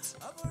about it?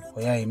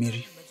 Oh yeah,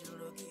 Mary.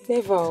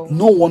 Never.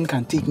 No one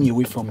can take me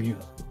away from you.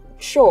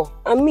 Sure,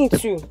 and me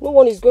too. No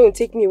one is going to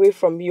take me away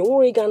from you.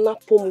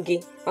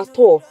 At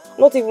all.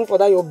 Not even for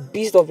that your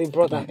beast of a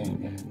brother.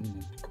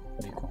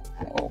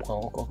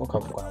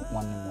 Okafor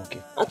one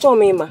okay.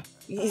 Achomema,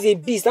 he's a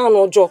beast, I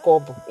no joke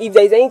up. If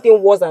there is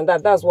anything worse than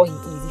that, that's what he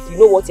is. If you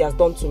know what he has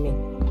done to me.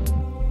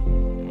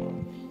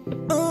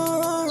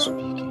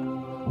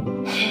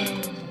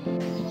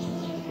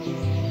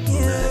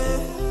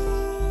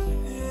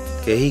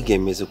 Okay, he gave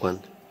me the one.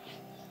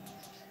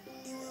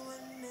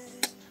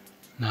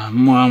 Nah,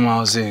 Mama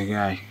was a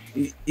guy.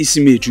 It's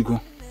me,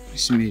 Jugo.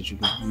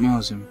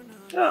 Mawzim.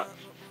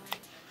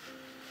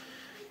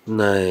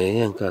 Nah,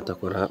 he ain't got a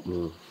corrupt.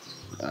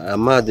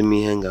 I'm mad at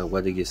me, hang out.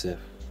 What did you say?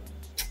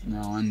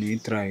 Now, I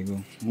need to try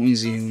go.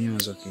 When's he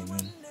was okay,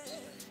 man?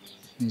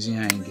 When's he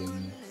hanging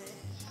game?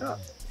 Oh,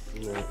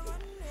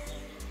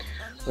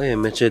 I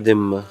met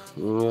them. I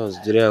was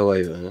there a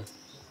while.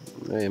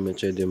 I met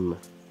them.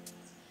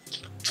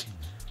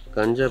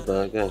 Can't you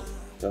back?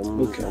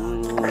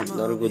 Come,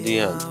 not a good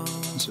day. I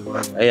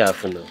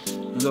have no.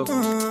 Look.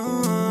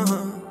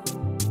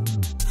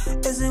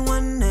 Is it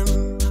one name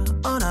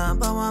on a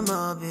power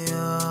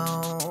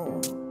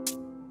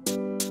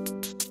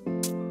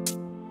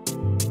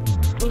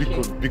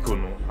Biko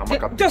no.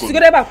 Amaka just to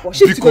get back.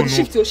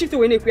 Shift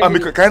when you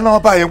can now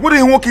buy. What do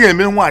you walking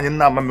in one and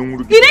now?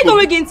 You didn't go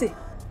against it.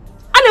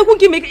 I don't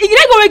think you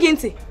didn't go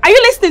against it. Are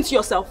you listening to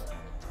yourself?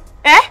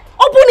 Eh?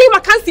 Open him, I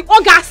can't see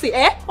August,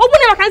 eh?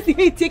 Open him, I can't see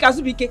hey, take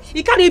Azubike.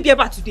 He can't be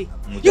about today.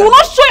 You will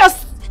not show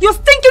your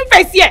stinking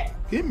face here.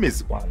 He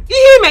missed one. He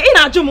hear me in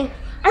a jumu.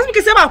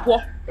 Azubike say about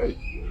what?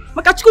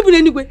 Makachuku be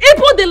anyway.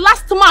 April the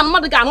last man,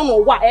 mother guy, I don't know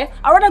why, eh?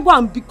 I rather go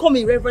and become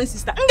a reverend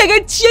sister. I'm gonna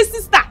get cheer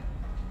sister.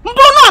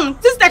 Mbonon,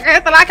 sister,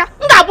 get out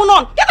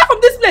from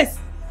this place.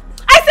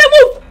 I say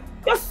move.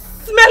 You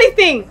smelly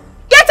thing.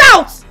 Get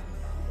out.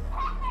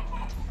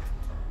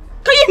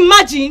 Can you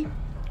imagine?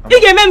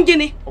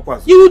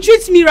 You will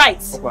treat me right.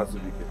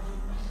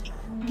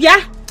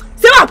 Yeah?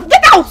 Say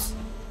get out!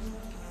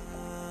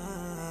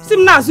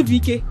 Simna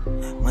Zubike.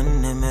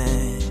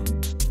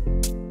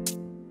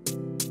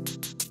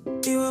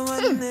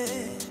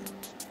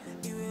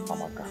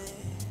 Amaka.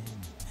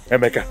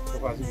 Emeka.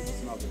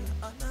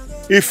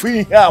 If we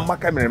hear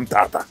Amaka mere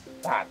tata.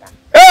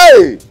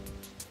 Hey!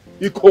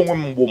 Iko nwe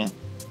mbum.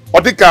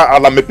 O dika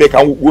ala mepe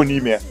ka wo ni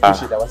me.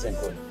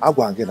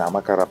 Agwa nge na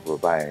Amaka rapro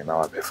bai na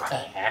wa befa.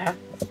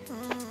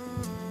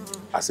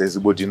 Asa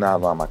ezigbo di na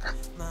anu Amaka.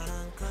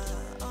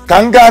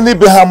 Kanga ni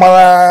be ha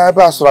mara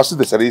be asura su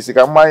de sere isi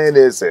ka mmanye na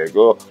ese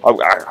go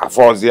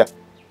afozia.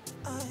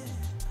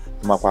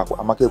 Makwa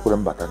Amaka ekwere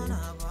mbata ni.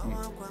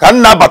 Ka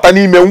nna bata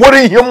n'ime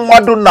nwere ihe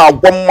mmadu na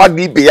agwa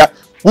mmadu ibe ya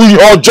uyi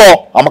ọjọọ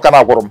Amaka na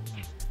agworo m.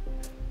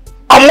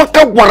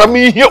 Amaka gwara m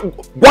ihe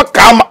gwa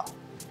ka ama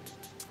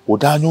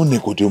oda anya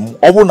onegodo m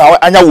ọ bụ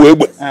na anya wee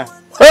egbe.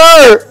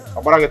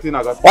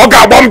 Ọ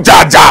ga-agba m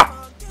jaja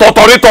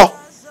tọtọrịtọ.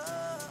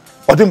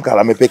 Ọ dị m ka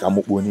ala mepe ka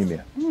m kpuo n'ime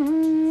ya.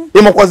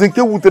 Ịmakwazi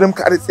nke wutere m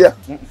karịsịa.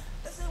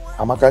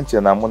 Amaka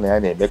nche na mụ na ya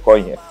na-emekọ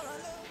ihe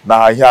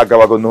na ihe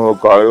agabago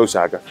n'oge oche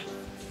aga.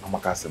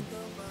 Amaka sị m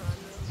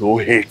na o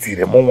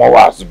hetire m nwa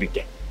wa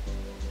Azubike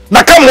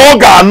na kama ọ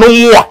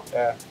ga-anụ nwa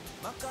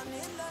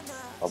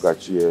ọ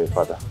ga-chie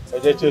fada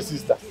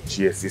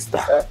chie sista.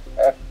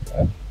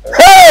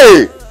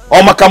 Hey!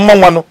 Ọ maka mma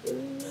nwanụ.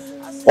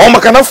 Ọ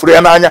maka na furu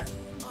ya n'anya.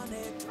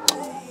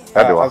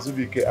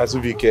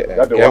 Azubike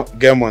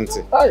gee m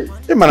ntị.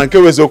 Ị mara nke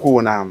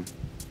weziokwu na ma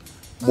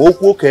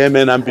okwu ka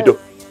eme na mbido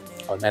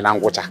ọ mee na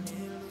ngwụcha.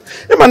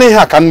 Ị mana ihe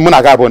a ka mụ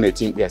na gị abụọ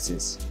na-eti mkpi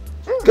since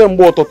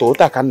kemgbe ụtụtụ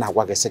ụta ka m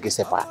na-agwa gị sị gị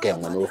sepụ aka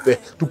enwe n'ofe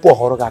tupu ọ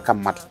họrọ gị aka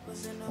mmadụ.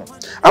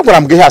 Agwara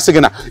m gị ihe asị gị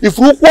na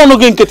ifuru ụkwụ ọnụ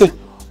gị nkịtị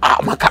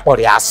Amaka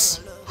kpọrọ ya asị.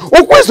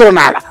 Ụkwụ ịzụrụ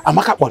n'ala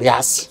Amaka kpọrọ ya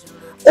asị.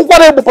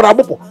 Ụkwara egbupụrụ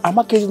agbupụ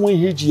Amaka enwe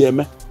ihe eji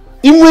eme.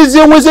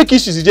 Inwezie ka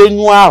isizi jee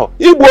nyụọ ahụ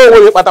igbu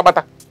onwe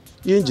kpatakpata.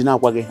 Ihe nji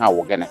na-agwa gị ha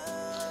awụ gịnị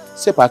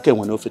sepụ aka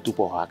enwe n'ofe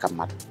tupu ọ họrọ aka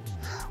mmadụ.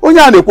 Onye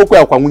a na-ekwekwa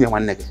akwa nwunye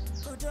nwanne gị.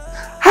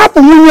 Hapụ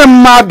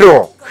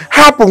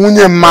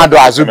nwunye mmadụ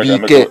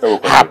Azubike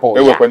hapụ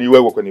ya. Ewekwana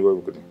iwe.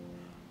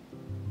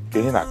 Ke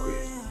ihe na-akụ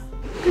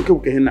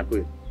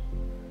ya.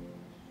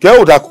 Ke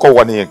ụda akụkọ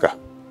ụwa n'ihe nka.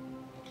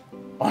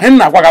 Ọhịa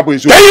na-agwa gị bụ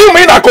eziokwu. Ke ihe ụmụ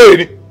ị na-akọ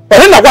eri.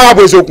 Ọhịa na-agwa gị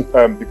bụ eziokwu.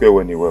 Biko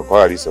ewe n'iwe ka ọ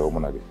ghara ise ụmụ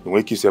na gị. Enwe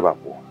ike isi ebe a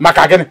pụọ.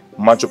 Maka gịnị?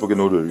 Mma nchụpụ gị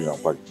n'ụlọ oriri na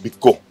nkwari.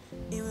 Biko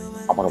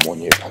amara m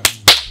onye ịba.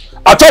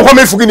 Achọkwa m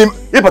efu gị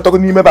ịbatago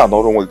n'ime ebe a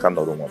n'ọrụ onwe gị ka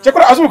nọrọ onwe m.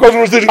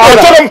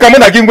 Achọrọ m ka mụ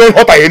na gị nwee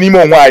nghọtahie n'ime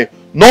onwe anyị.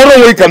 N'ọrụ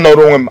onwe gị ka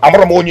nọrọ onwe m.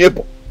 Amara m onye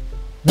ịbụ.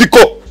 Biko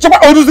chekwa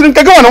o ruziri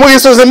nke gị nwa na nweghị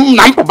esozi m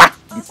na mpụba.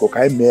 Biko ka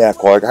anyị mee ya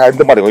ka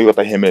ndị mmadụ nwee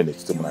ịghọta ihe mere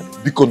n'etiti mụ na gị.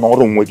 Biko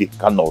n'ọrụ onwe gị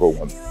ka nọrọ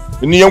onwe m.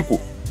 N'ihe m kwu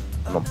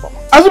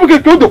Azubike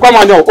ka o dokwa m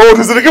anya o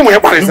ruziri gị nwee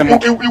kparịsị m.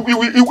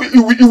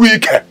 Iwe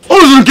ike. O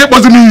ruziri nke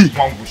ịkpọzi m iyi.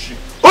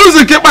 O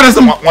ruziri nke ịkparịsị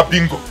m. Nwa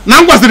bingo.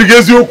 Na m gwasịrị gị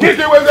eziokwu.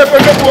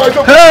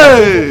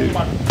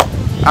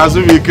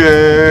 Azubike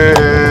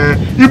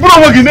ị bụrụ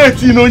onwe gị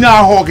na-eti n'onye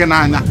ahụ gị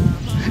n'anya.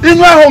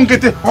 Ịnyụ ahụ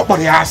nkịtị ọ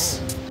kpọrọ ya asị.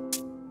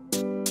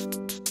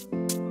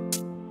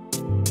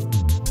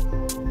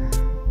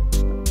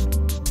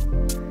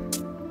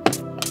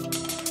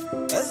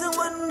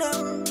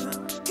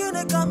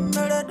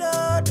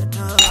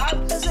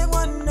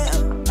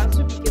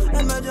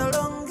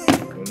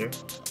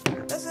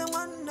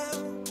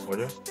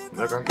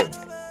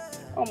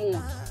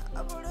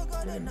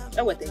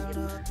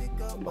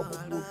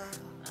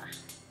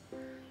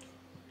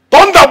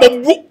 Tonda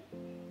gbogbo.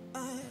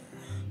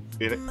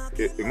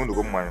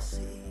 Enwenugo mmanya.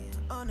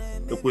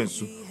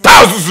 Ekwensu.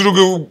 Taa susuru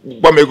gị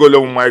gwa m ego ole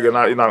mmanya gị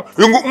na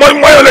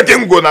mmanya ole ka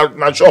ngo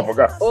na shop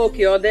ga.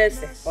 Okay,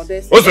 Odesse.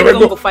 O sebe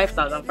go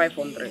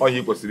 5,500.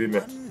 Onye kwesịrị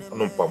ime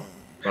anụ mpam.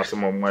 Na sị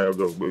m mmanya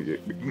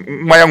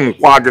mmanya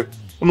nkwa gị.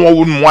 Unu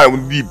ọwụ mmanya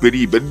ndị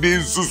iberibe ndị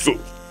nzuzo.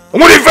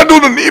 Nwere ife dị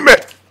unu n'ime.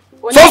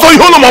 Sọsọ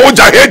ihe unu ma wụ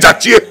jahie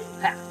jachie.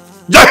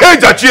 Jahie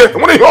jachie.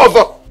 Nwere ihe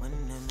ọzọ.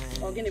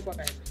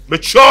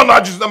 Mechie ọnụ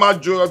ajụjụ na m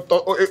ajụ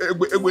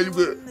egbe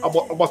eluigwe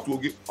agbatuo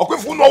gị.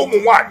 Ọkwefu unu ụmụ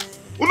nwaanyị.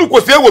 Unu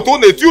kwesịrị eweta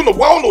unu eti unu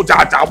gbaa unu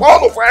jaja gbaa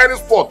unu firing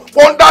spot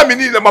kpọọ ndị amị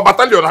niile ma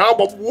batalion ha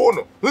gbagbuo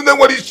unu ndị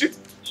na-enwere isi.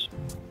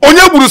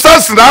 Onye gburu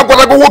Samson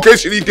agwadago nwoke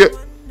esiri ike.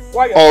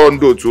 Ọ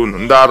ndị otu unu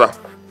ndị ara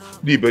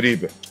ndị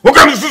iberibe. Nwoke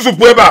m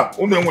susupụ ebe a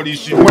unu enwere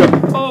isi.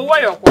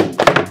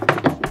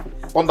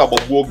 Tọnda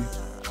gbagbuo gị.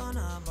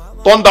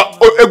 Tọnda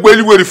egbe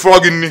eluigwe rifọrọ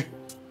gị nri.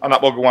 A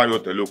na-akpọ gị nwaanyị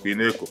otele okwu ị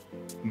na-eko.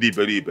 Ndị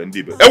iberibe ndị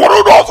ibe. Enwere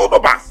ụlọ ọzọ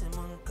dụba.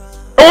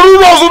 Enwere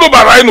ụlọ ọzọ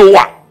dụbara anyị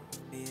n'ụwa.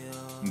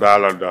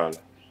 Ndala ndala.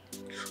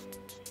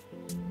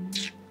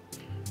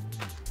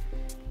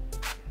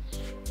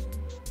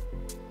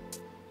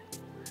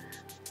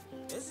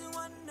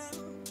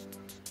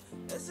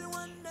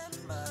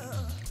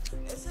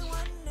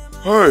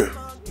 Hey.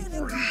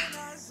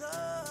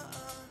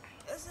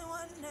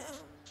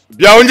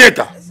 Bịa onye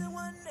ka.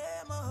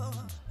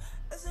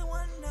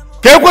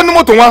 Ka ekwe ndị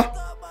moto nwa.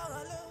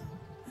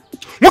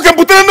 Nwoke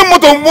butere ndị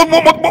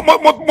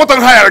moto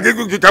nha yara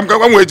gị ka m ka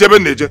nwee jebe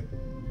na-eje.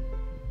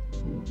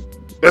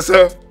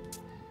 Ese.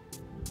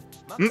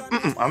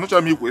 Anụcha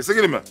m ikwu, ese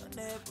gịnị mere?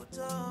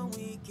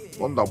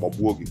 Tọnda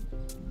gbagbuo gị.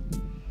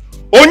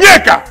 Onye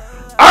ka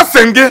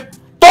asị gị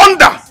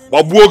tọnda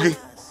gbagbuo gị.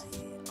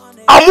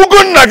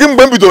 Amụgo nna gị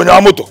mgbe m bido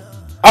onye moto.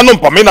 Anụ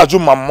mpam ị na-ajụ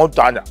ma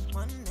moto anya.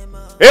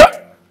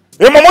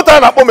 Ịma moto a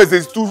na-akpọ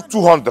Mercedes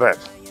 200.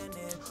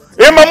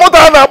 Ịma moto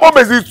a na-akpọ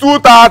Mercedes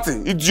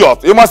 230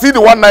 idiot. Ịma CD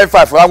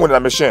 195 ha nwere na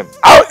machine.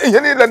 Ihe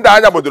niile ndị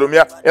anya bodoro m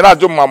ya ị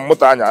na-ajụ ma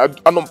moto anya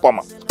anụ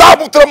mpama. Taa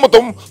butere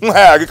moto m nha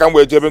ya gị ka m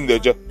wee jebe m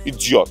na-eje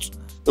idiot.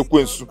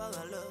 Ekwensu.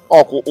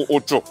 Ọkụ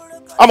ụchụ.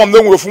 Ama m na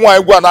enwere ofu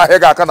nwaanyị gwa n'ahịa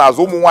gị aka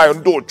n'azụ ụmụ nwaanyị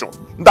ndị ụchụ.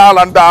 Ndị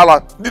ala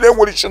ndị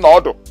na-enwere isi na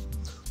ọdụ.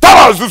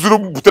 Taa zuzuru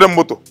butere m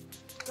moto.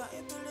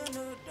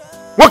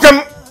 Nwoke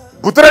m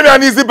butere m ya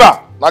n'izi ba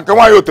na nke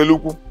nwaanyị otele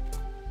ukwu.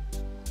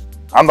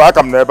 Anụ aka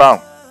m n'ebe ahụ.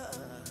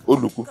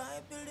 Olukwu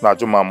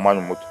na-ajụ ma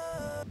mmanya moto.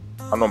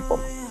 Anụ mpam.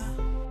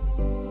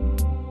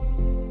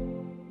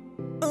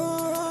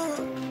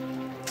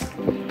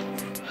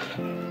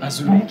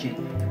 Azubike.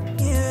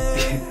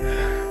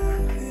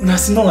 Na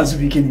si no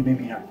Azubike n'ime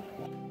m ya.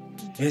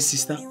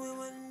 Sister.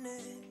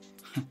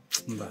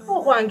 Mba.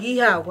 Ọkwa ngị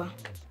ihe agwa.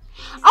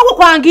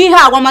 Agwakwa ngị ihe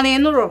agwa mana ị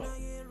nụrụ.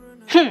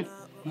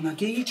 Mana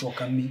ka ihe chọọ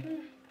ka m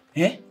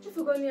mee.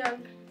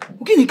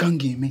 Gịnị ka m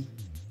ga-eme?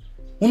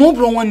 Unu ọ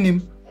bụrụ nwanne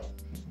m.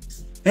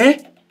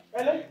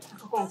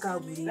 Akụkọ nke a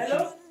buru ike.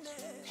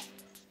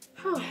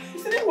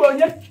 Isi nwe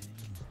onye?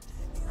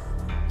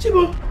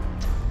 Chibo.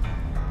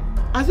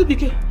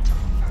 Azubike.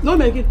 No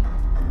me again.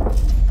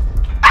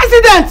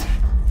 Accident!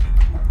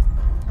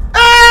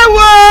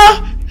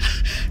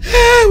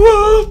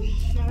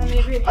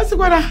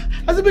 Asikwara.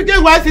 Azubike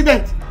nwe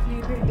accident.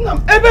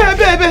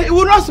 Ebe.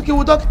 Iwu nọọsụ ka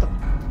iwu dọkịta.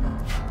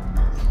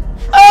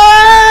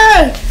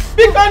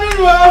 Biko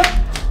nunu.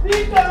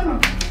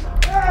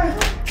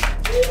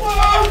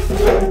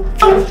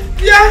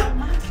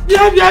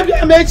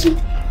 Bịa mechi.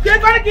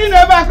 Kekwara ka ị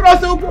na-ebe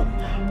across ụkwụ.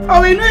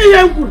 Ọ wee nụ ihe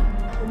m kwuru.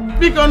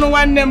 Biko nụ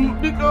nwanne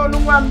m, biko nụ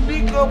nwa m,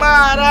 biko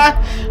gbaghara.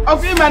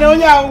 Ọkụ ị mara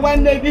onye ahụ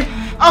nwanne gị.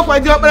 Ọkwa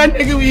dị ọkpara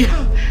nne gị wee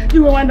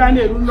iwe nwanne a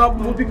na-eru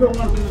n'ọkpụ biko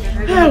nwa m.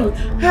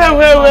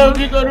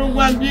 Biko nụ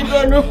nwa m, biko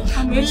nụ.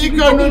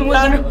 Biko nụ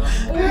nwa m.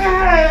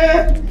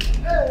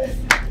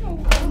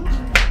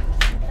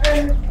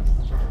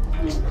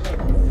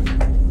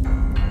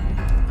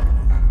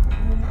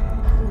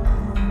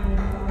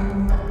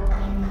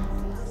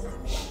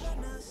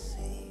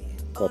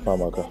 Papa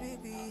Amaka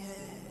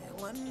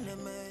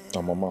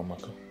na Mama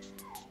Amaka,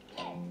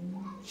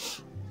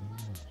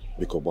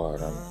 biko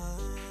gbaghara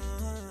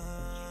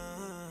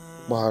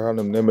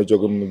m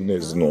na-emejọgo m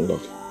n'ezinụlọ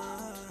gị.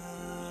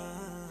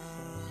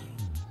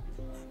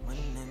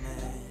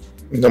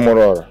 Nne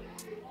mụrụ ọra,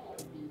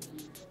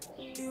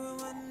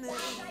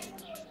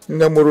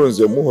 nne mụrụ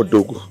nze mụ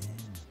odogwu,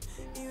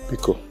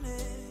 biko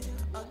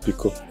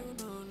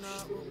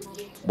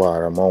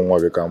gbaghara m ọnwa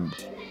gị ka mbụ.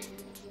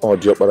 Ọ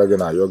dị ọkpara gị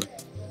na-ayọ gị.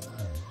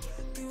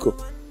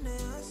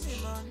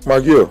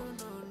 Magio,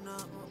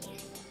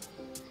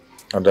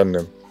 adanne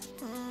m,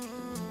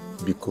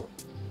 biko,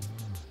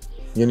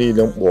 nye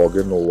niile mkpọ gị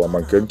n'ụwa ma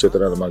nke m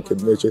chetara na ma nke m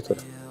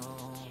na-echetara.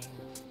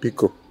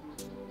 Biko,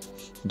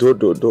 do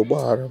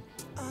gbaghara m.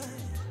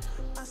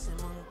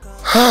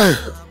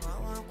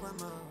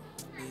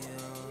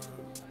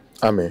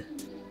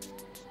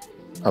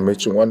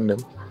 Amechi nwanne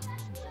m.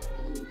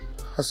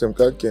 asị m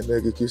ka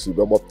nkene gị ka isi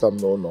bịa gbapụta m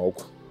n'ụlọ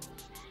ọgwụ.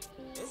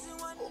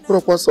 Ọ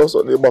bụrụkwa sọsọ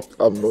na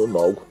ịgbapụta m n'ụlọ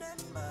ọgwụ,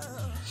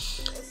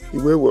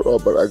 iwe were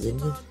ọbara gị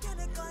nye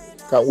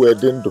ka m wee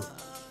dị ndụ,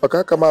 maka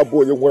aka m abụ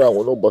onye nwere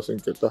anwụ n'ụbọchị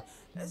nke taa.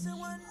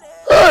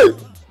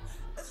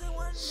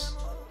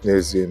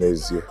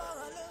 N'ezie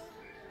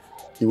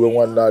Iwe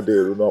Nwanne adịghị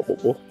eru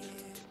n'ọkpụkpụ.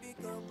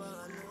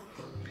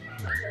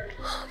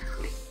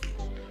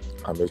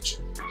 Amechi,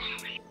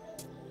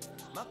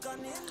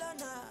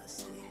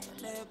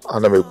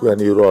 ana m ekwu ya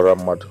n'iru ọra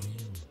mmadụ,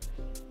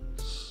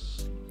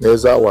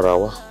 n'eze awara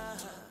awa,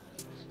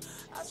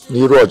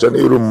 n'iru ọja,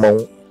 n'iru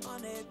mmanwụ.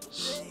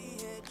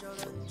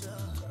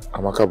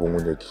 Amaka bụ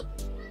nwunye gị.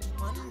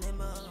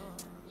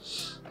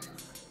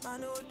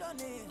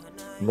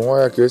 Nụọ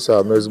ya ka esi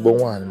ama ezigbo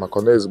nwaanyị, maka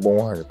na ezigbo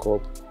nwaanyị ka ọ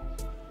bụ.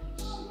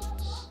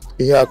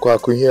 Ihe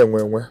akụ ihe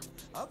enwe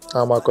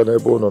amakọ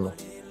n'ebe unu nọ.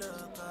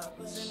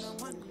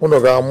 Unu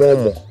ga-amụ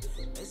ụmụ,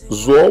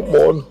 zụọ ụmụ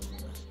unu.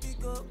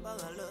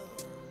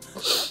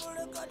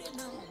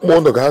 Ụmụ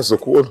unu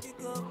ga-azụkwa unu.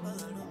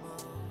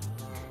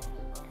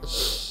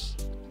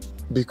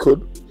 Biko,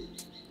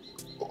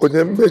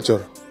 onye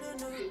mmejọrọ,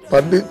 ma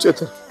ndị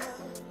nchetara,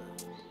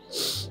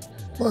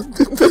 ma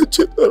ndị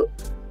na-echetara,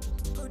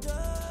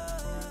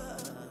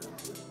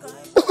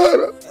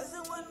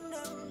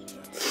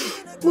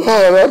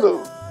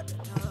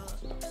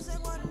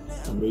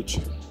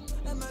 Amechi,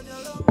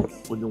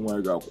 onye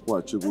nwaanyị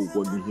ga-akwụghachi gị ụgwọ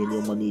n'ihe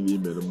n'ọma niile i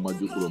mere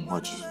mmadụ kwuru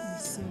mmachi.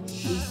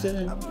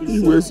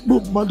 Iwe ezigbo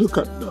mmadụ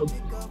ka nna m.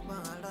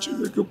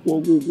 Chineke kwụọ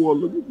gị ụgwọ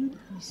ọlụ gị.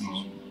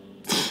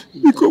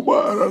 Biko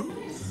gbaghara m.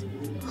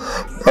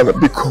 Mana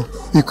biko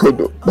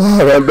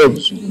gbaghara m.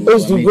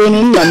 Ozugbo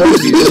nna m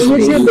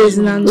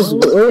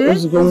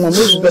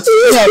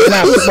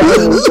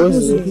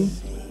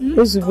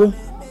ozugbo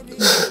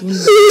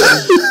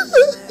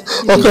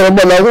ọkara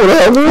mgbala nwụrụ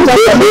anwụ.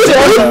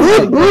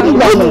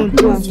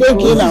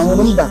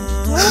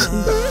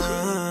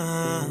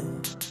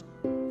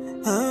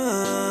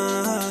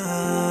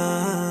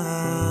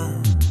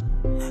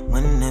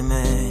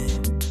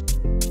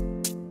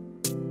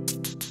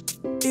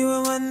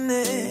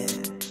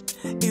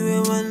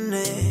 Iwe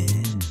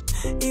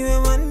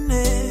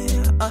Nwanne,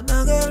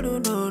 anagaru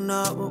no na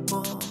boko.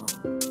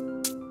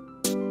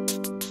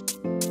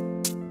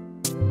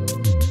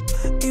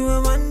 Iwe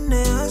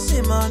Nwanne,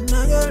 asima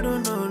anagaru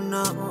no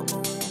na boko.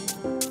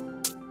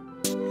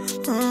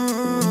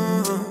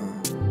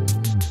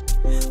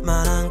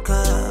 Maranka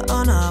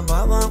ona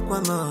baba kwa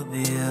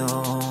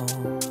mobio.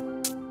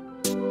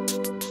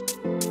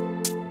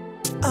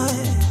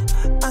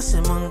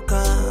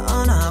 Asimanka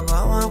ona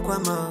baba kwa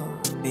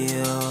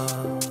mobio.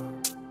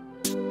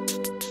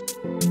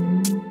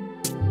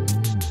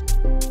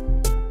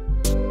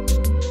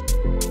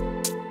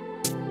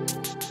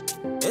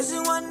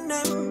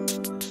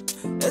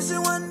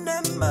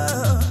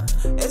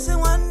 Esi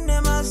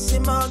Nwanne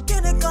masima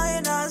kene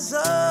kaina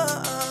za.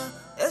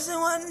 Esi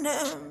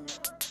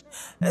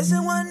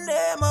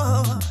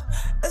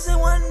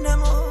Nwanne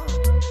mo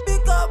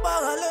bika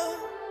bagalo.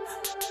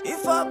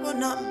 Ifa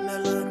bona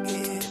melodi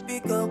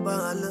bika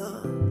bagalo.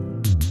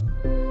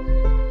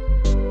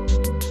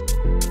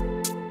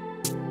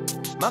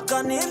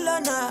 Makanila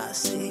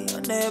nasi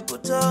ne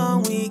puta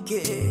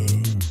wike.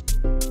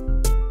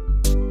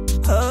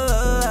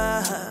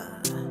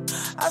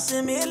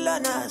 Asimila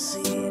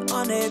nasi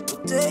one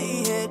pute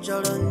ihe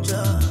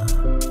jolonja.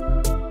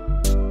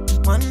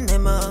 Nwanne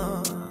ma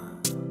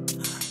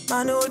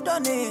manu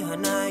done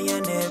hana ya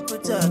ne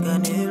puta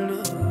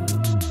ganilu.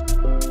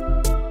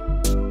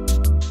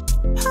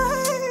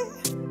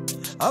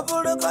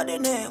 Apuru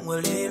kadine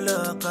nwelilo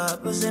ka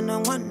pusina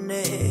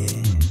nwanne.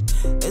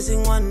 Esi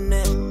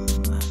Nwanne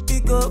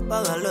piko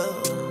bagalo.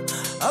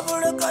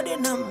 Apuru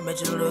kadine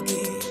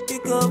mechuloki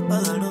piko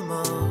bagalo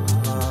mo.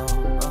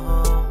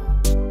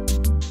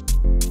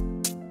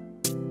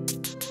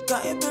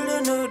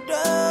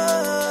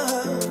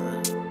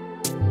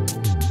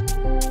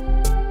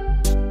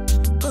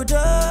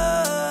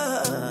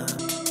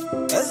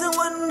 Esi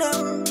Nwanne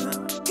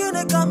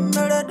kene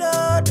kamera da.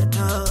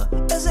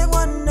 Esi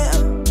Nwanne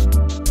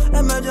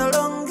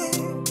emajalongi.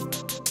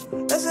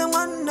 Esi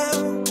Nwanne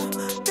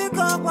pick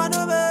up one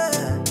of it.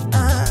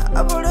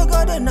 Abure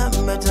gode na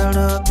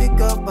metala pick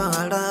up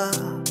bala.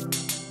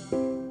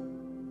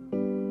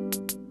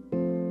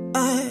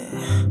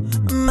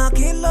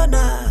 Makilo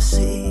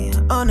nasi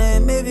on a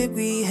maybe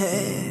we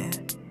had.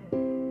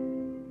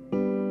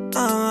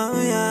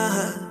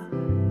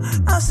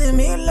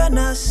 Asimila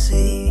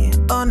nasi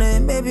on a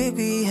maybe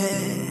we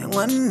had.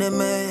 Nwanne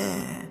me.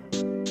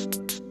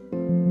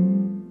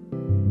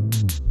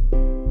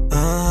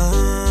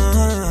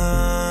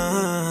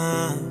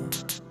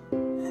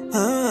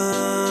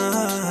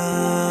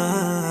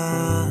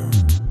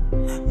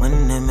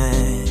 Nwanne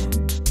me.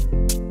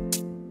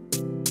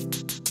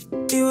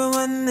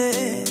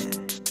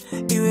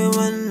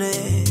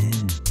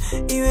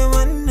 Iwe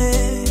Nwanne,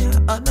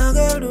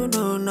 anagaru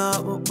no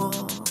na boko.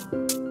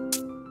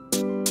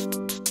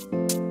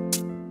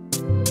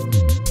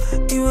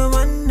 Iwe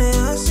Nwanne,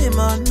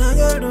 asima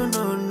anagaru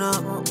no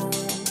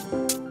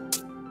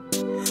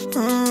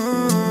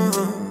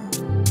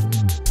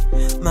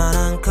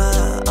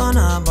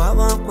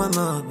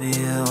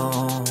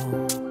mobile.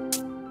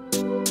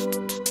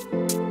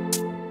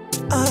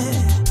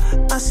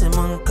 I say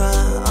manka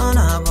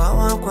ona ba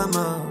wa kwa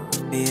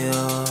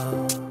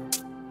mobile.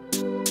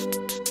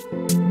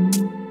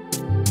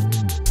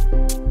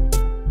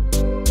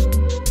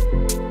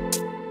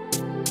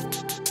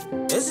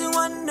 Is it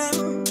one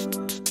name?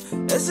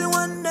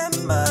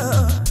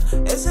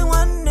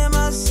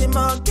 I see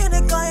more get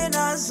a kind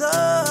of so.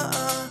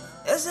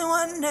 Is it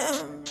one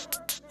name?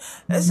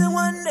 Is it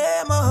one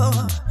name?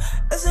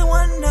 Is it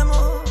one name?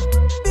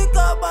 Pick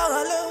up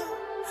a love.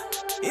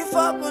 If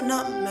I put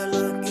up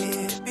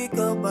melody, pick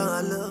up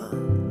a love.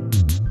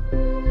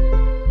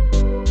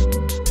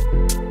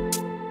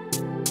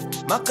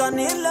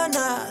 Makanila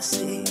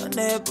nasi, on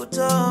the put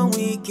on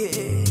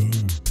weekend.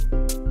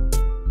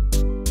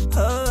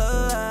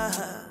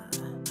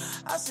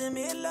 I see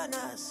me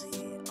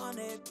nasi on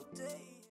a potato.